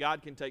that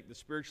God can take the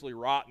spiritually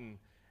rotten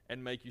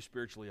and make you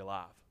spiritually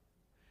alive.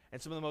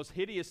 And some of the most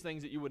hideous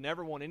things that you would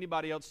never want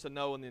anybody else to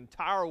know in the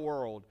entire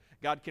world,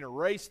 God can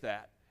erase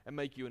that and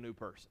make you a new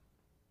person.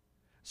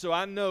 So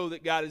I know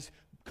that God is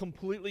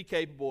completely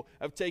capable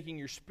of taking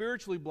your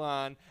spiritually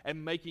blind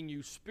and making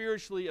you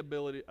spiritually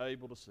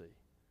able to see.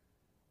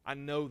 I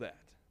know that.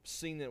 I've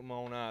seen it with my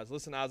own eyes.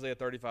 Listen to Isaiah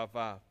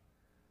 35:5.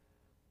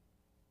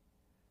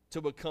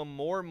 To become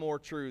more and more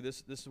true,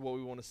 this is what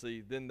we want to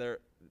see. Then their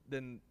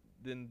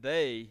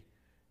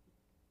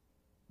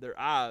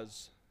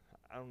eyes,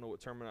 I don't know what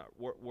term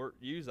word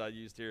I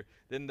used here.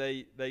 Then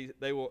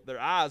their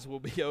eyes will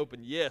be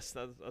open. Yes,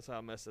 that's how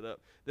I messed it up.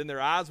 Then their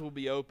eyes will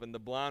be open. The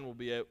blind will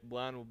be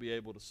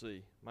able to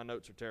see. My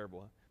notes are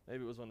terrible.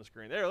 Maybe it was on the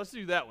screen. There, let's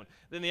do that one.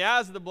 Then the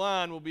eyes of the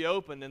blind will be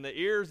opened, and the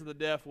ears of the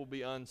deaf will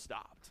be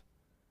unstopped.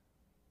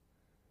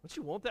 Don't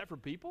you want that for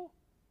people?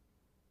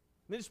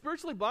 I mean,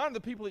 spiritually blind are the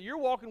people that you're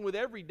walking with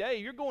every day.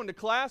 You're going to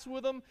class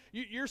with them.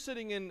 You're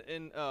sitting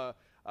in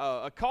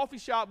a coffee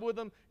shop with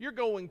them. You're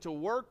going to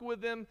work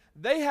with them.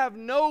 They have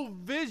no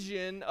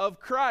vision of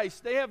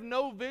Christ. They have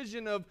no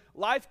vision of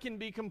life can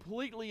be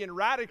completely and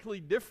radically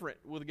different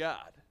with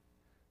God.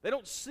 They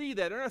don't see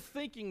that. They're not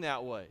thinking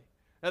that way.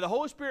 Now, the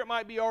Holy Spirit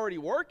might be already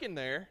working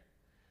there.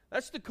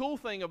 That's the cool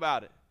thing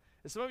about it.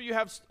 And some of you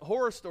have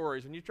horror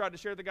stories when you tried to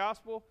share the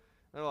gospel.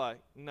 They're like,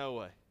 no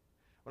way.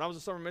 When I was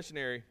a summer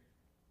missionary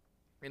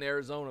in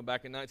Arizona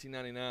back in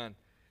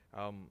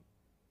 1999,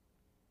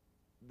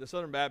 the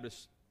Southern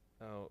Baptists,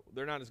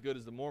 they're not as good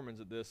as the Mormons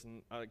at this,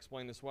 and I'll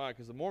explain this why.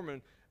 Because the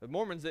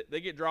Mormons,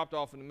 they get dropped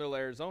off in the middle of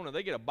Arizona.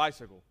 They get a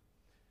bicycle.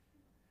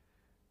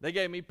 They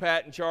gave me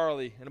Pat and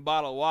Charlie and a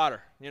bottle of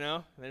water,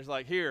 and it's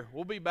like, here,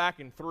 we'll be back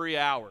in 3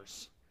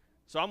 hours.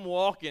 So I'm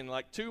walking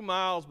like 2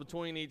 miles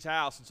between each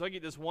house, and so I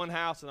get this one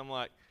house, and I'm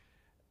like,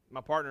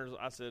 my partners,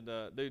 I said,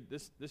 dude,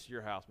 this is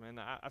your house, man.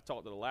 I've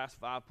talked to the last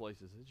 5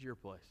 places. It's your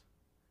place.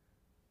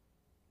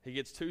 He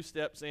gets 2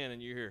 steps in,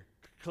 and you hear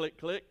click,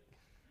 click.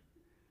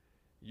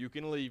 You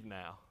can leave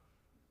now.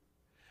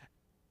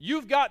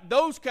 You've got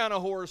those kind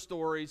of horror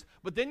stories,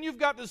 but then you've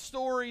got the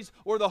stories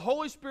where the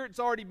Holy Spirit's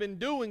already been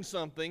doing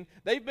something.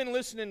 They've been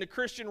listening to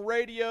Christian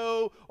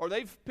radio, or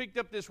they've picked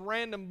up this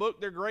random book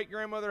their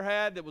great-grandmother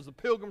had that was the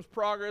Pilgrim's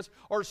Progress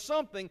or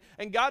something,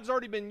 and God's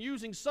already been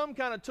using some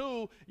kind of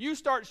tool. You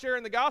start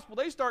sharing the gospel,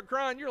 they start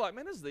crying. You're like,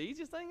 man, this is the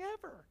easiest thing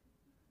ever.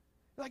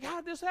 You're like,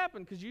 how did this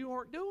happen? Because you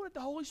weren't doing it.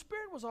 The Holy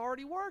Spirit was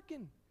already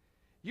working.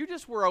 You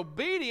just were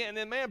obedient, and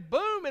then, man,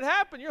 boom, it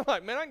happened. You're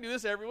like, man, I can do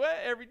this every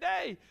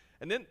day.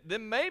 And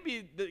then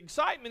maybe the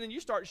excitement, and you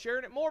start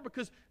sharing it more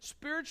because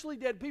spiritually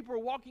dead people are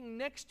walking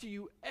next to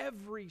you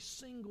every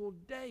single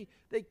day.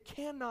 They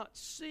cannot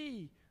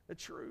see the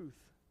truth.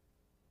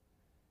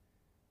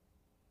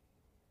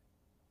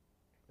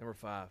 Number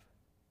 5.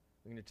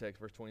 Look in your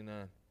text, verse 29.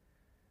 And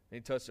he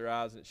touched their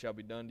eyes, and it shall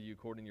be done to you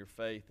according to your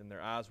faith. And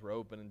their eyes were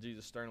open, and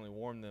Jesus sternly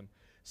warned them,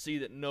 see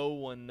that no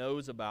one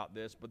knows about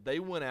this. But they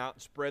went out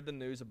and spread the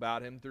news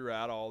about him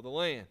throughout all the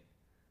land.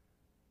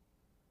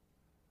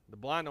 The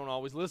blind don't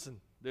always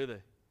listen, do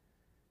they?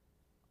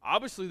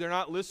 Obviously, they're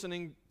not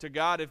listening to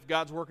God if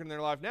God's working in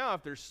their life now,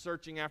 if they're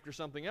searching after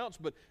something else.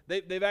 But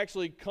they've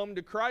actually come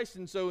to Christ,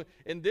 and so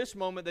in this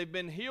moment they've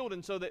been healed,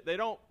 and so they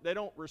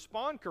don't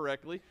respond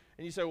correctly.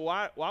 And you say,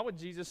 well, why would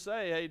Jesus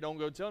say, hey, don't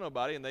go tell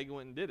nobody, and they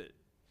went and did it?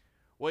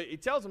 Well, he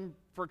tells them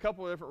for a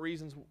couple of different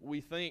reasons.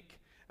 We think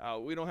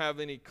we don't have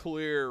any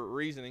clear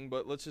reasoning,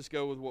 but let's just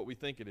go with what we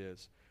think it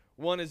is.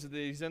 One is that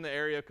he's in the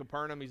area of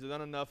Capernaum. He's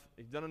done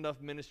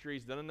enough ministry.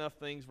 He's done enough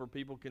things where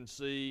people can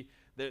see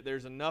that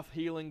there's enough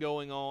healing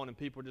going on, and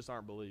people just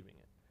aren't believing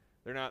it.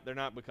 They're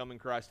not becoming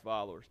Christ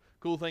followers.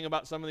 Cool thing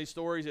about some of these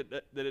stories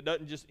that it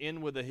doesn't just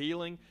end with the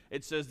healing.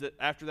 It says that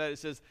after that it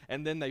says,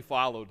 and then they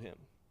followed him.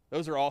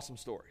 Those are awesome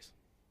stories,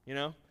 you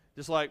know.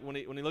 Just like when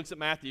he looks at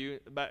Matthew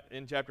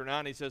in chapter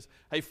 9, he says,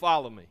 hey,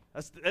 follow me.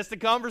 That's the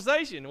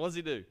conversation. What does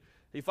he do?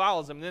 He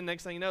follows them, and then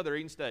next thing you know, they're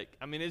eating steak.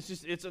 I mean,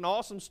 it's an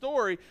awesome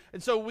story.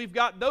 And so we've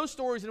got those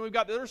stories, and we've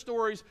got the other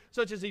stories,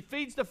 such as he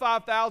feeds the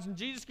 5,000.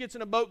 Jesus gets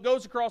in a boat,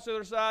 goes across the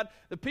other side.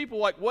 The people,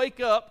 wake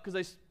up because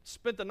they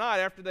spent the night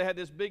after they had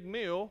this big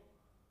meal.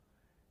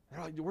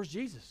 They're like, where's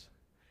Jesus?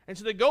 And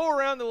so they go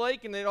around the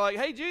lake, and they're like,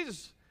 hey,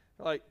 Jesus.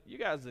 They're like, you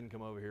guys didn't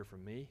come over here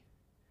from me.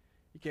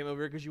 You came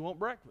over here because you want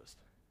breakfast.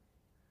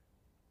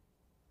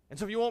 And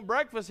so if you want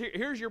breakfast,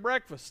 here's your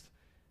breakfast.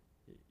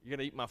 You're going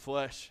to eat my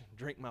flesh,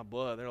 drink my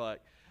blood. They're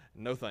like,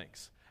 no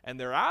thanks. And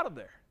they're out of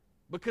there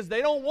because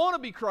they don't want to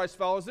be Christ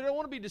followers. They don't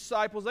want to be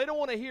disciples. They don't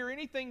want to hear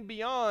anything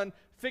beyond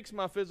fix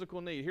my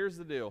physical need. Here's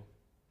the deal.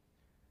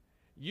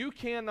 You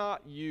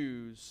cannot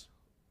use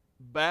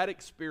bad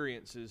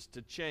experiences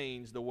to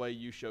change the way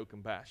you show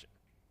compassion.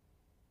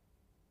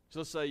 So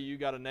let's say you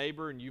got a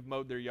neighbor and you've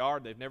mowed their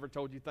yard. They've never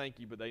told you thank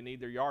you, but they need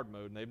their yard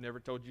mowed, and they've never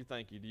told you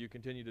thank you. Do you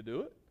continue to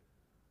do it?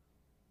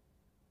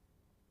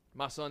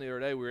 My son the other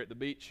day, we were at the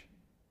beach.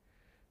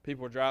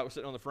 People were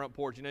sitting on the front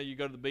porch. You know, you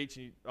go to the beach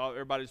and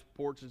everybody's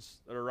porches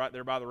that are right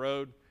there by the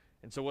road.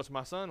 And so what's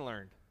my son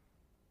learned?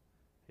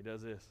 He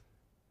does this.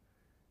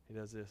 He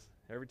does this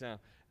every time.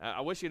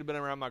 I wish he'd have been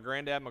around my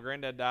granddad. My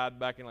granddad died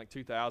back in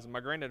 2000. My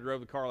granddad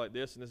drove the car like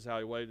this, and this is how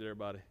he waved at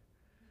everybody.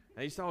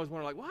 And I used to always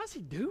wonder, why does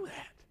he do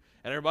that?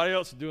 And everybody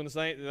else is doing the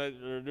same.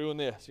 They're doing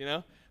this, you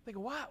know.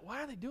 Thinking, why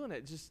are they doing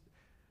that?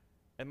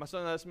 And my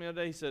son asked me the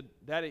other day, he said,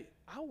 Daddy,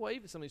 I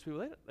wave at some of these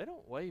people. They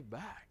don't wave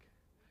back.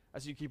 I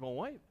said, you keep on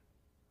waving.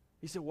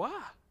 He said,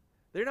 why?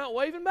 They're not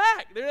waving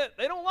back.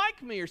 They don't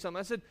like me or something.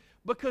 I said,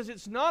 because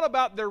it's not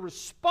about their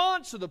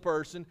response to the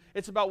person.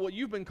 It's about what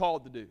you've been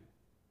called to do.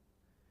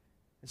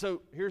 And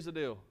so here's the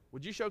deal.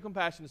 Would you show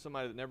compassion to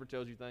somebody that never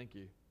tells you thank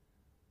you?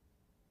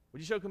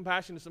 Would you show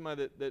compassion to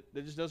somebody that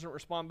just doesn't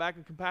respond back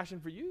with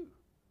compassion for you?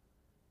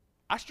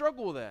 I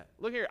struggle with that.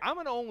 Look here, I'm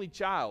an only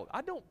child.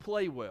 I don't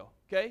play well,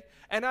 okay?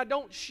 And I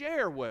don't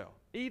share well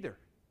either.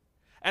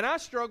 And I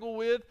struggle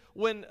with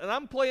when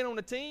I'm playing on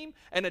a team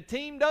and a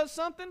team does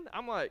something,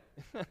 I'm like,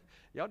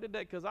 y'all did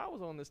that because I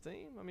was on this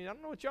team. I mean, I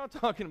don't know what y'all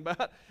talking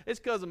about. It's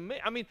because of me.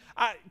 I mean,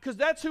 because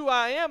that's who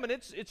I am, and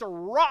it's a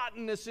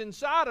rottenness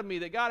inside of me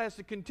that God has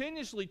to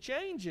continuously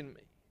change in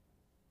me.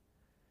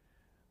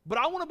 But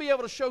I want to be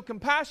able to show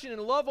compassion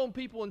and love on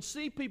people and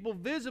see people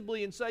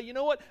visibly and say, you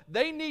know what?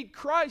 They need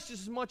Christ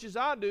just as much as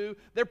I do.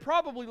 They're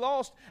probably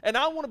lost, and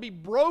I want to be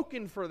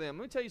broken for them.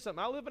 Let me tell you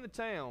something. I live in a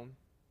town,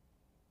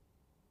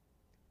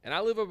 and I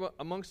live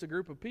amongst a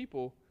group of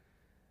people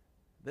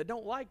that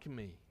don't like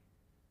me.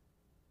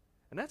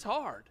 And that's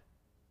hard,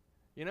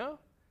 you know?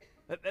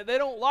 They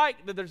don't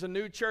like that there's a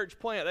new church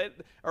plant.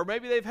 Or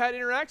maybe they've had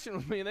interaction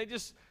with me, and they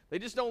just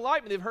don't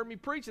like me. They've heard me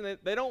preach, and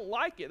they don't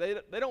like it.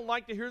 They don't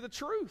like to hear the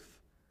truth.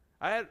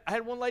 I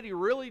had one lady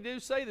really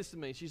do say this to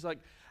me. She's like,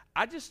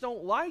 I just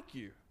don't like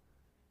you.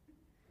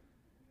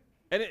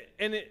 And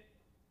it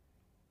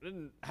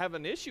didn't have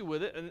an issue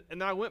with it.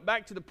 And I went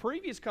back to the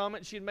previous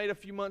comment she had made a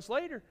few months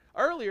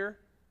earlier.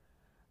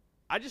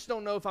 I just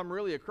don't know if I'm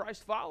really a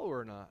Christ follower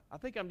or not. I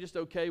think I'm just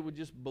okay with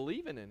just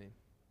believing in Him.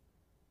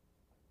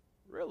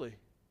 Really.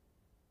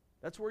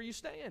 That's where you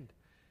stand.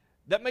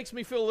 That makes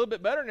me feel a little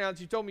bit better now that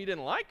you told me you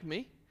didn't like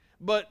me.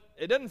 But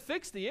it doesn't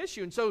fix the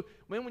issue. And so,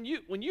 man,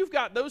 when you've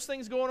got those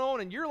things going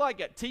on and you're like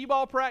at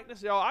T-ball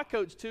practice, y'all, I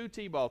coach 2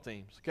 T-ball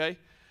teams, okay?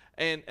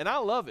 And I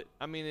love it.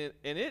 I mean,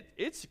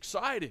 it's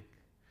exciting.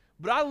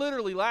 But I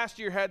literally last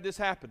year had this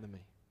happen to me.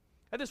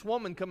 I had this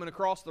woman coming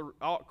across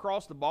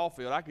the ball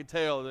field. I could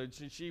tell that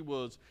she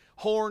was,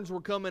 horns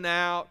were coming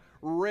out,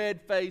 red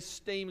face,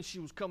 steam, and she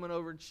was coming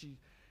over and she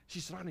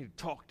said, I need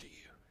to talk to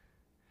you.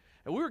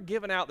 And we were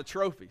giving out the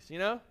trophies, you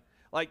know?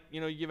 Like,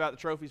 you give out the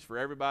trophies for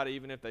everybody,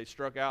 even if they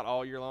struck out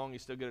all year long, you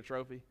still get a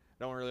trophy.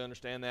 Don't really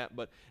understand that,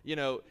 but,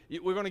 we're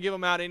going to give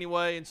them out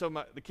anyway, and so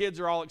the kids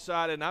are all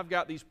excited, and I've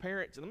got these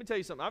parents, and let me tell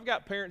you something, I've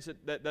got parents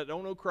that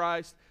don't know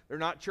Christ, they're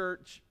not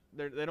church,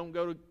 they don't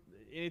go to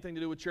anything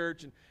to do with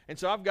church, and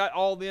so I've got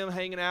all them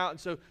hanging out, and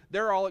so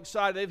they're all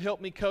excited, they've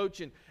helped me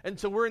coach, and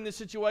so we're in this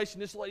situation,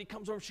 this lady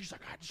comes over, she's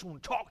like, I just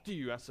want to talk to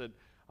you. I said,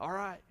 all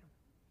right.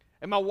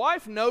 And my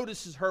wife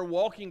notices her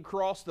walking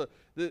across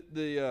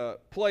the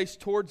place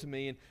towards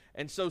me,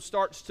 and so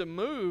starts to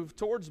move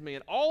towards me,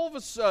 and all of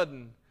a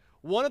sudden,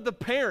 one of the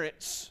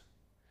parents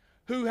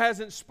who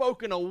hasn't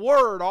spoken a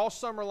word all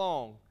summer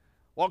long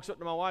walks up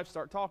to my wife,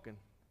 start talking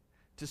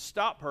to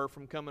stop her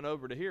from coming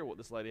over to hear what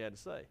this lady had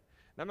to say.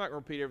 And I'm not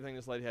going to repeat everything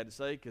this lady had to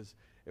say because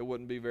it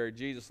wouldn't be very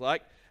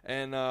Jesus-like,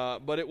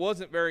 but it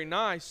wasn't very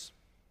nice.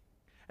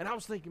 And I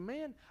was thinking,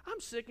 man, I'm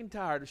sick and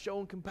tired of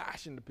showing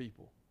compassion to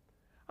people.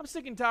 I'm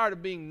sick and tired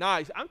of being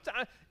nice. I'm just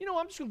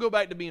going to go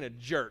back to being a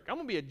jerk. I'm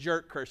going to be a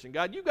jerk Christian.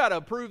 God, you got to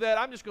approve that.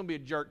 I'm just going to be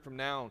a jerk from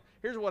now on.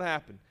 Here's what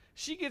happened.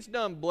 She gets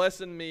done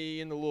blessing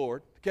me in the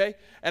Lord, okay?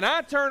 And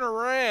I turn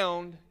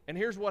around, and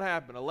here's what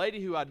happened. A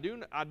lady who I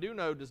do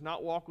know does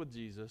not walk with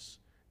Jesus,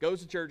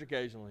 goes to church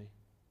occasionally,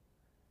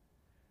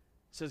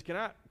 says,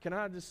 can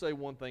I just say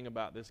one thing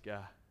about this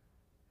guy?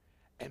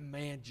 And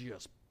man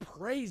just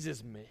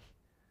praises me.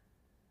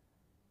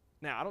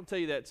 Now, I don't tell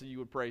you that so you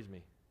would praise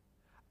me.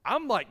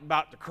 I'm like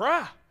about to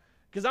cry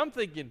because I'm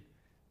thinking,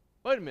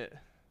 wait a minute,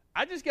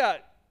 I just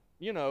got,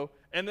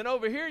 and then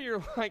over here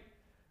you're like,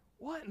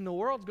 what in the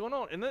world's going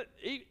on? And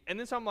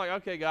then so I'm like,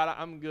 okay, God,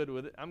 I'm good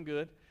with it. I'm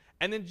good.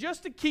 And then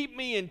just to keep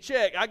me in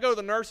check, I go to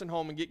the nursing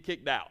home and get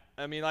kicked out.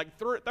 I mean, like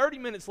 30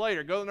 minutes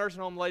later, go to the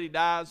nursing home, lady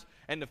dies,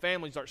 and the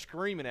family starts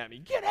screaming at me,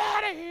 get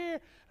out of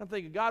here. I'm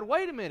thinking, God,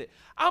 wait a minute.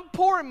 I'm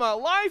pouring my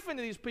life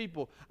into these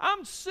people.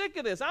 I'm sick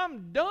of this.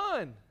 I'm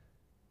done.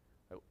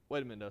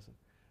 Wait a minute, Dustin.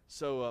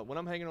 So when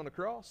I'm hanging on the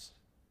cross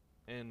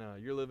and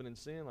you're living in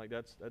sin, like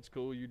that's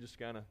cool. You just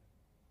kind of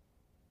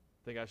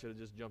think I should have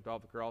just jumped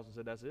off the cross and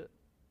said, that's it.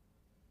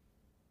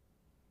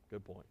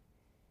 Good point.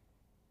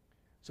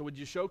 So would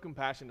you show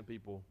compassion to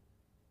people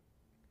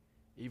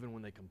even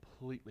when they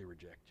completely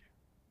reject you?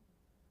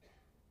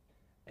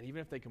 And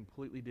even if they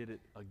completely did it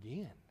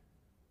again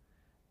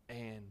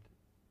and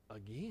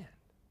again,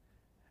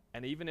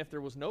 and even if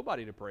there was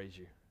nobody to praise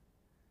you,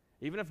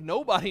 even if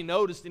nobody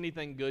noticed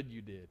anything good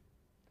you did.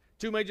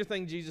 Two major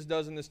things Jesus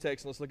does in this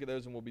text, and let's look at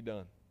those and we'll be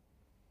done.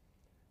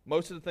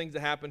 Most of the things that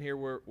happen here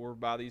were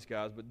by these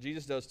guys, but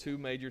Jesus does two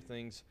major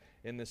things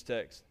in this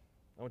text.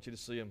 I want you to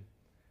see them.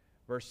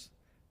 Verse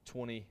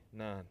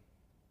 29.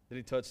 Then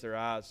he touched their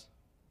eyes.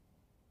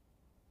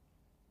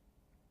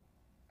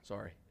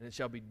 And it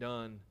shall be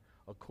done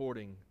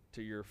according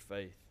to your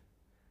faith.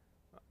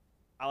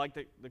 I like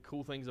the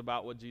cool things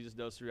about what Jesus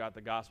does throughout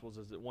the Gospels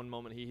is that one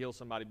moment he heals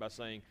somebody by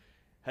saying,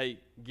 hey,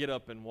 get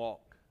up and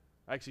walk.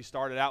 I actually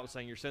started out with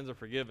saying your sins are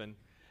forgiven,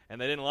 and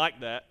they didn't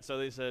like that, so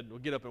they said, well,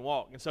 get up and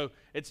walk. And so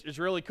it's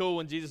really cool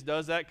when Jesus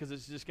does that because it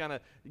just kind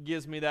of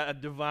gives me that a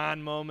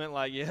divine moment,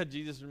 like, yeah,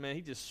 Jesus, man,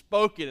 he just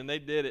spoke it, and they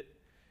did it.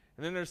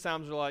 And then there's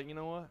times where like, you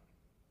know what? I'm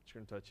just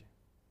going to touch you.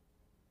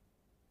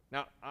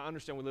 Now, I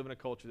understand we live in a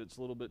culture that's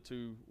a little bit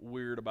too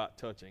weird about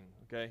touching,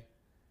 okay?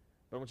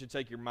 But I want you to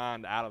take your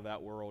mind out of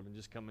that world and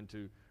just come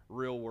into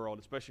real world,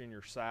 especially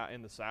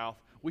in the South.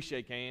 We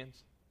shake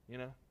hands,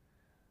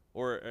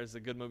 Or as the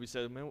good movie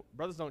says, man,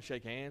 brothers don't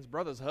shake hands,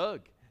 brothers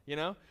hug,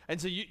 And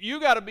so you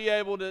got to be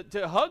able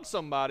to hug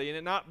somebody and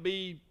it not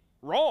be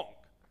wrong.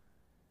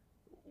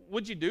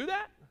 Would you do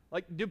that?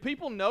 Like, do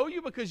people know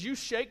you because you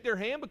shake their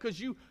hand, because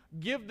you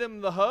give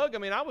them the hug? I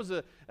mean, I was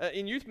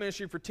in youth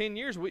ministry for 10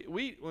 years. When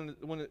we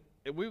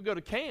would go to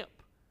camp,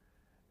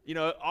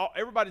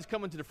 everybody's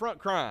coming to the front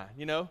crying,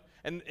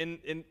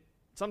 and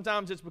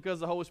sometimes it's because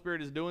the Holy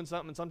Spirit is doing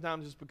something, and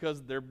sometimes it's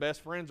because their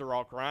best friends are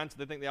all crying, so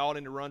they think they all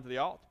need to run to the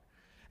altar.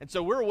 And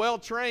so we're well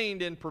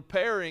trained in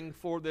preparing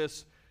for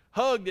this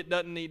hug that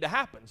doesn't need to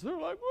happen. So they're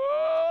like,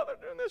 whoa, they're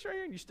doing this right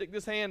here. And you stick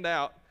this hand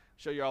out,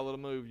 show you all a little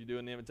move you do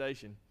in the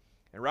invitation.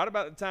 And right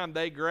about the time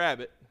they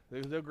grab it,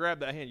 they'll grab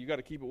that hand. You got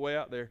to keep it way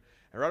out there.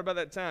 And right about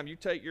that time, you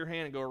take your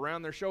hand and go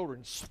around their shoulder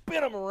and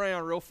spin them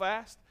around real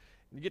fast.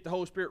 And you get the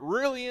Holy Spirit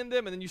really in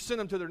them, and then you send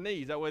them to their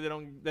knees. That way they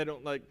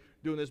don't like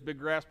doing this big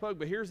grasp hug.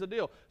 But here's the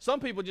deal. Some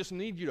people just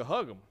need you to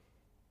hug them.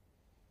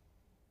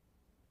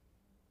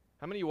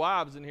 How many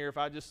wives in here, if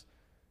I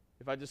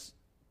just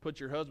put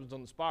your husbands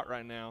on the spot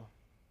right now,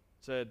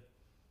 said,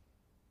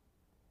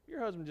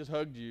 your husband just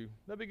hugged you,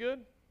 that'd be good?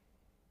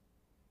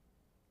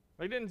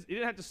 He didn't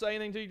have to say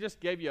anything to you,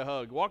 just gave you a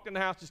hug. Walked in the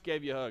house, just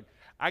gave you a hug.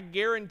 I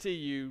guarantee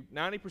you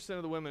 90%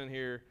 of the women in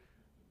here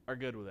are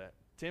good with that.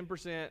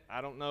 10%, I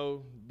don't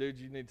know, dude,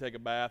 you need to take a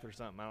bath or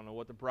something. I don't know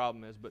what the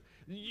problem is, but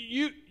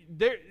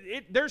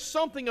there's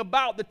something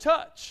about the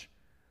touch.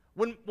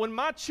 When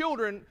my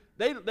children,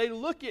 they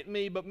look at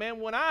me, but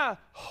man, when I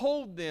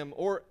hold them,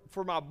 or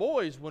for my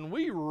boys, when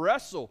we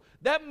wrestle,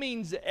 that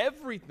means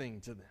everything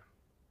to them.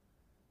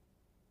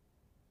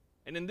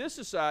 And in this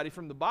society,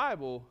 from the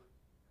Bible,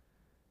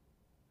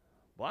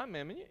 Blind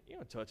man, you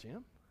don't touch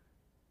him.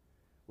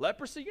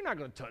 Leprosy, you're not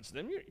going to touch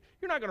them.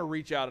 You're not going to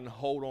reach out and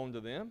hold on to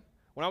them.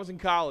 When I was in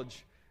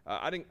college,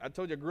 I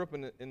told you I grew up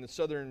in the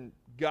Southern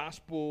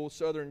gospel,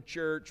 Southern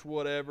church,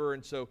 whatever,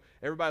 and so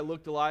everybody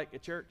looked alike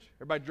at church.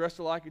 Everybody dressed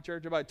alike at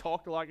church. Everybody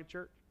talked alike at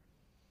church.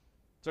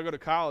 So I go to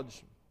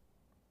college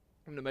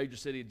in the major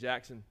city of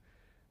Jackson,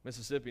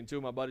 Mississippi, and two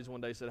of my buddies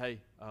one day said, hey,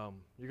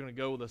 you're going to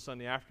go with us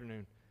Sunday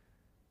afternoon.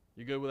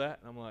 You good with that?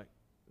 And I'm like,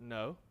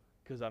 no,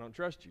 because I don't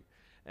trust you.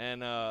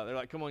 And they're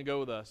like, come on, go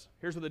with us.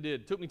 Here's what they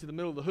did. Took me to the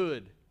middle of the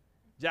hood,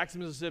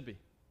 Jackson, Mississippi,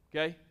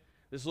 okay?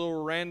 This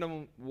little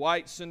random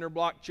white cinder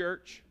block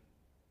church.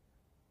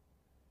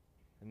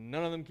 And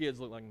none of them kids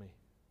look like me.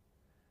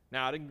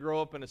 Now, I didn't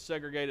grow up in a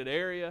segregated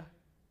area,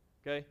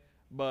 okay?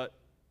 But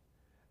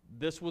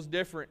this was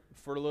different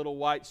for a little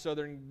white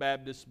Southern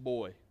Baptist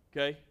boy,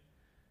 okay?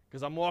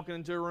 Because I'm walking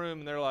into a room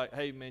and they're like,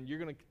 hey, man, you're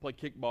going to play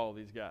kickball with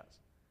these guys.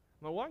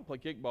 I'm like, well, I can play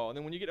kickball. And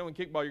then when you get done with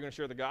kickball, you're going to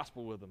share the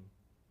gospel with them.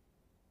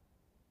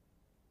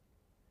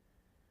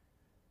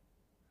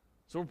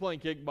 So we're playing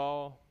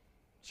kickball,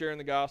 sharing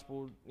the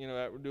gospel, we do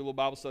a little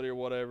Bible study or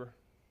whatever.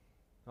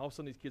 And all of a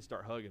sudden, these kids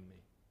start hugging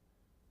me.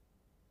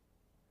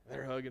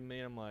 They're hugging me,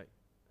 and I'm like,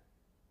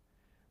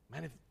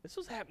 man, if this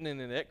was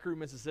happening in Ecru,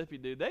 Mississippi,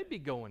 dude, they'd be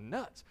going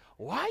nuts.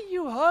 Why are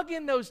you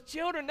hugging those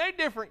children? They're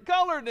different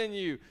color than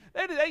you.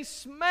 They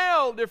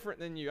smell different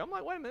than you. I'm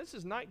like, wait a minute, this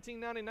is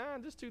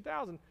 1999, this is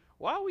 2000.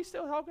 Why are we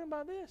still talking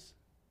about this?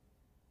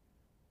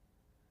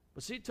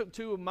 But see, it took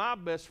two of my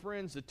best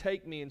friends to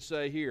take me and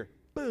say, here,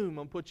 boom, I'm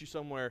going to put you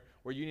somewhere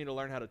where you need to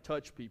learn how to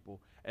touch people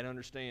and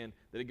understand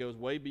that it goes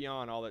way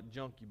beyond all that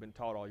junk you've been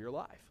taught all your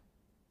life.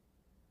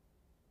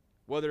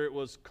 Whether it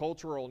was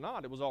cultural or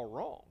not, it was all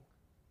wrong.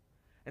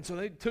 And so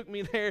they took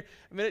me there.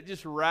 I mean, it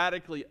just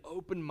radically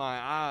opened my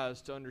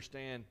eyes to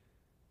understand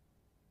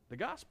the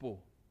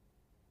gospel.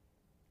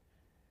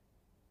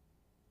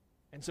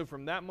 And so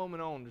from that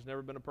moment on, there's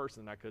never been a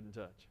person that I couldn't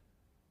touch.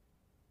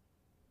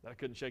 That I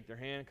couldn't shake their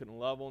hand, couldn't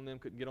love on them,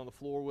 couldn't get on the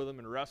floor with them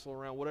and wrestle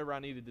around, whatever I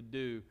needed to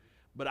do.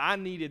 But I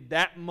needed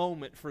that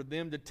moment for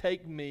them to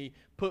take me,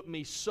 put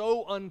me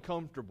so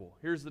uncomfortable.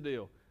 Here's the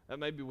deal. That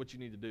may be what you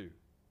need to do.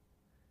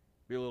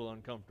 Be a little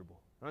uncomfortable.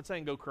 I'm not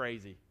saying go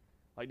crazy.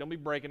 Like, don't be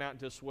breaking out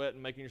into a sweat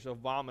and making yourself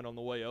vomit on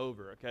the way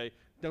over, okay?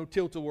 No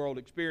tilt-a-world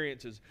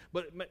experiences.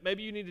 But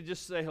maybe you need to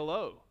just say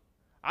hello.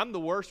 I'm the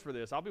worst for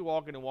this. I'll be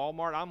walking in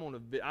Walmart.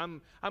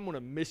 I'm on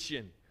a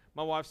mission.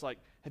 My wife's like,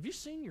 have you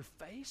seen your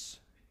face?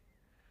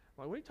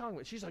 I'm like, what are you talking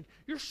about? She's like,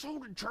 you're so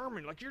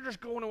determined. Like, you're just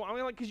going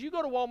to, because you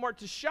go to Walmart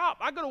to shop.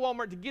 I go to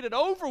Walmart to get it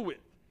over with,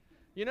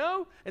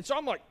 And so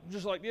I'm like,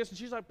 just like this. And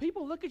she's like,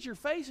 people look at your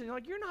face and you're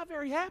like, you're not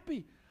very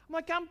happy. I'm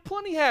like, I'm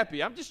plenty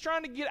happy. I'm just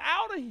trying to get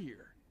out of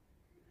here.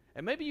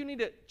 And maybe you need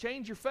to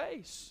change your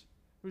face.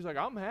 He's like,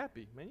 I'm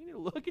happy. Man, you need to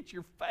look at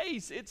your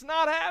face. It's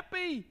not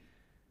happy.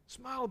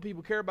 Smile at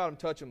people, care about them,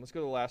 touch them. Let's go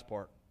to the last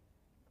part.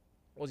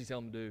 What does he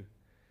tell them to do?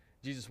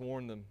 Jesus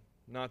warned them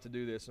not to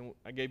do this. And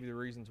I gave you the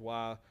reasons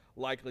why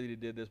likely he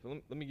did this.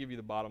 But let me give you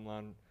the bottom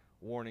line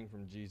warning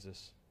from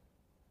Jesus.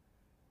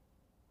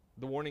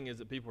 The warning is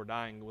that people are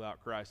dying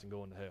without Christ and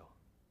going to hell.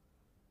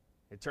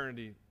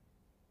 Eternity,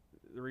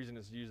 the reason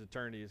it's used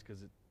eternity is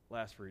because it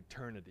lasts for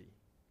eternity.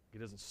 It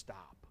doesn't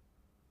stop.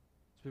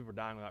 So people are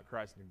dying without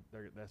Christ,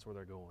 and that's where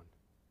they're going.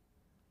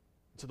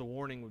 So the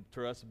warning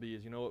to us would be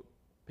is,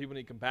 people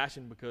need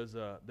compassion because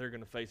they're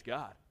going to face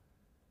God.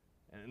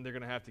 And they're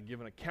going to have to give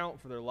an account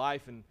for their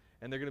life, and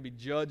they're going to be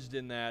judged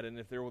in that. And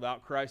if they're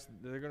without Christ,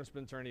 they're going to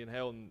spend eternity in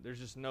hell, and there's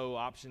just no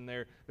option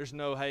there. There's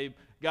no, hey,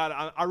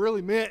 God, I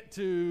really meant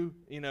to,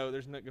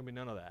 there's not going to be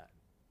none of that.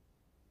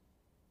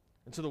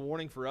 And so the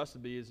warning for us to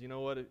be is,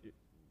 what,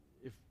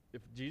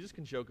 if Jesus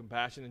can show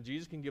compassion and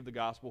Jesus can give the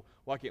gospel,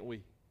 why can't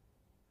we?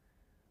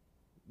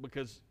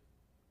 Because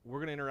we're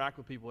going to interact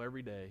with people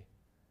every day,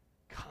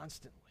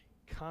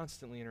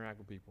 constantly interact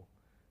with people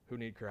who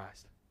need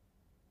Christ.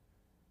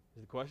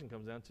 The question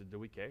comes down to, do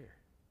we care?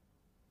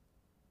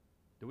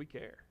 Do we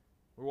care?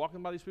 We're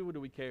walking by these people, do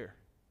we care?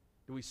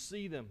 Do we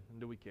see them, and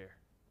do we care?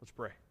 Let's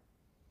pray.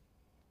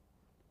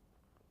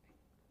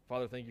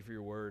 Father, thank you for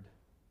your word.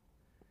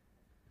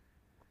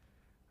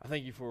 I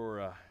thank you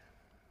for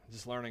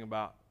just learning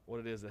about what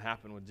it is that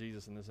happened with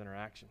Jesus in this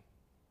interaction.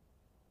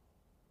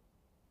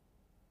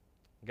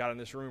 God, in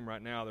this room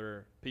right now, there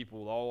are people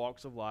with all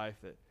walks of life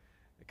that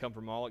come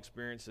from all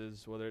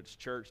experiences, whether it's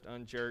churched,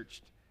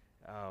 unchurched,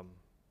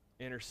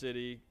 inner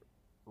city,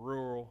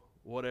 rural,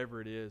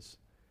 whatever it is.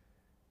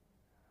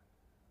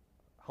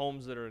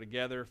 Homes that are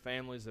together,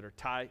 families that are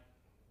tight,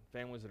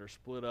 families that are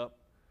split up,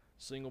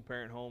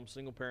 single-parent homes,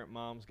 single-parent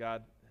moms.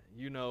 God,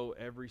 you know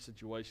every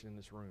situation in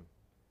this room.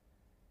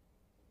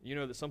 You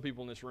know that some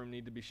people in this room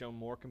need to be shown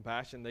more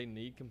compassion. They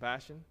need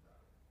compassion.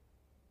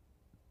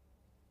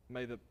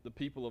 May the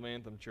people of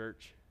Anthem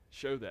Church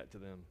show that to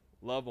them.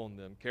 Love on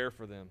them, care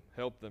for them,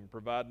 help them,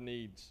 provide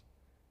needs,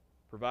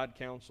 provide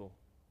counsel,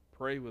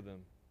 pray with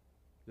them,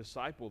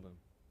 disciple them.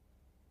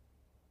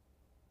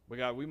 But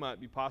God, we might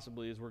be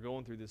possibly, as we're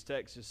going through this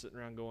text, just sitting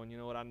around going, you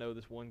know what, I know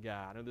this one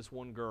guy, I know this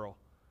one girl.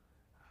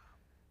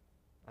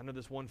 I know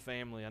this one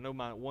family. I know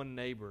my one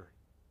neighbor.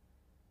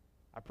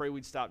 I pray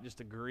we'd stop just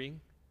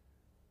agreeing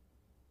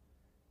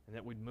and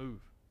that we'd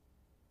move.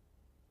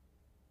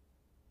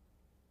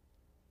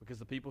 Because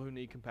the people who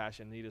need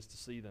compassion need us to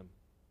see them.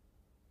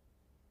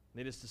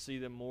 Need us to see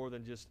them more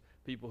than just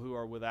people who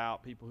are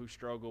without, people who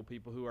struggle,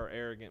 people who are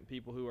arrogant,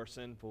 people who are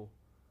sinful.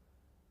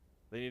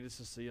 They need us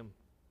to see them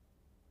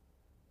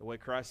the way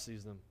Christ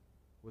sees them,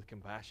 with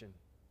compassion.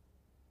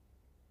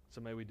 So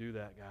may we do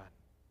that, God.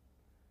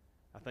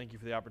 I thank you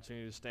for the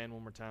opportunity to stand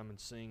one more time and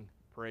sing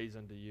praise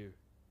unto you.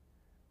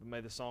 But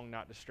may the song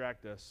not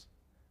distract us.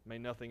 May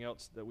nothing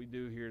else that we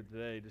do here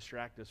today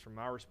distract us from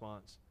our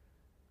response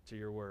to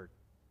your word.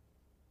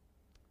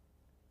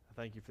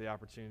 I thank you for the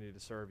opportunity to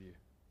serve you.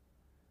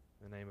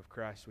 In the name of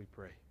Christ we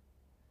pray.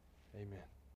 Amen.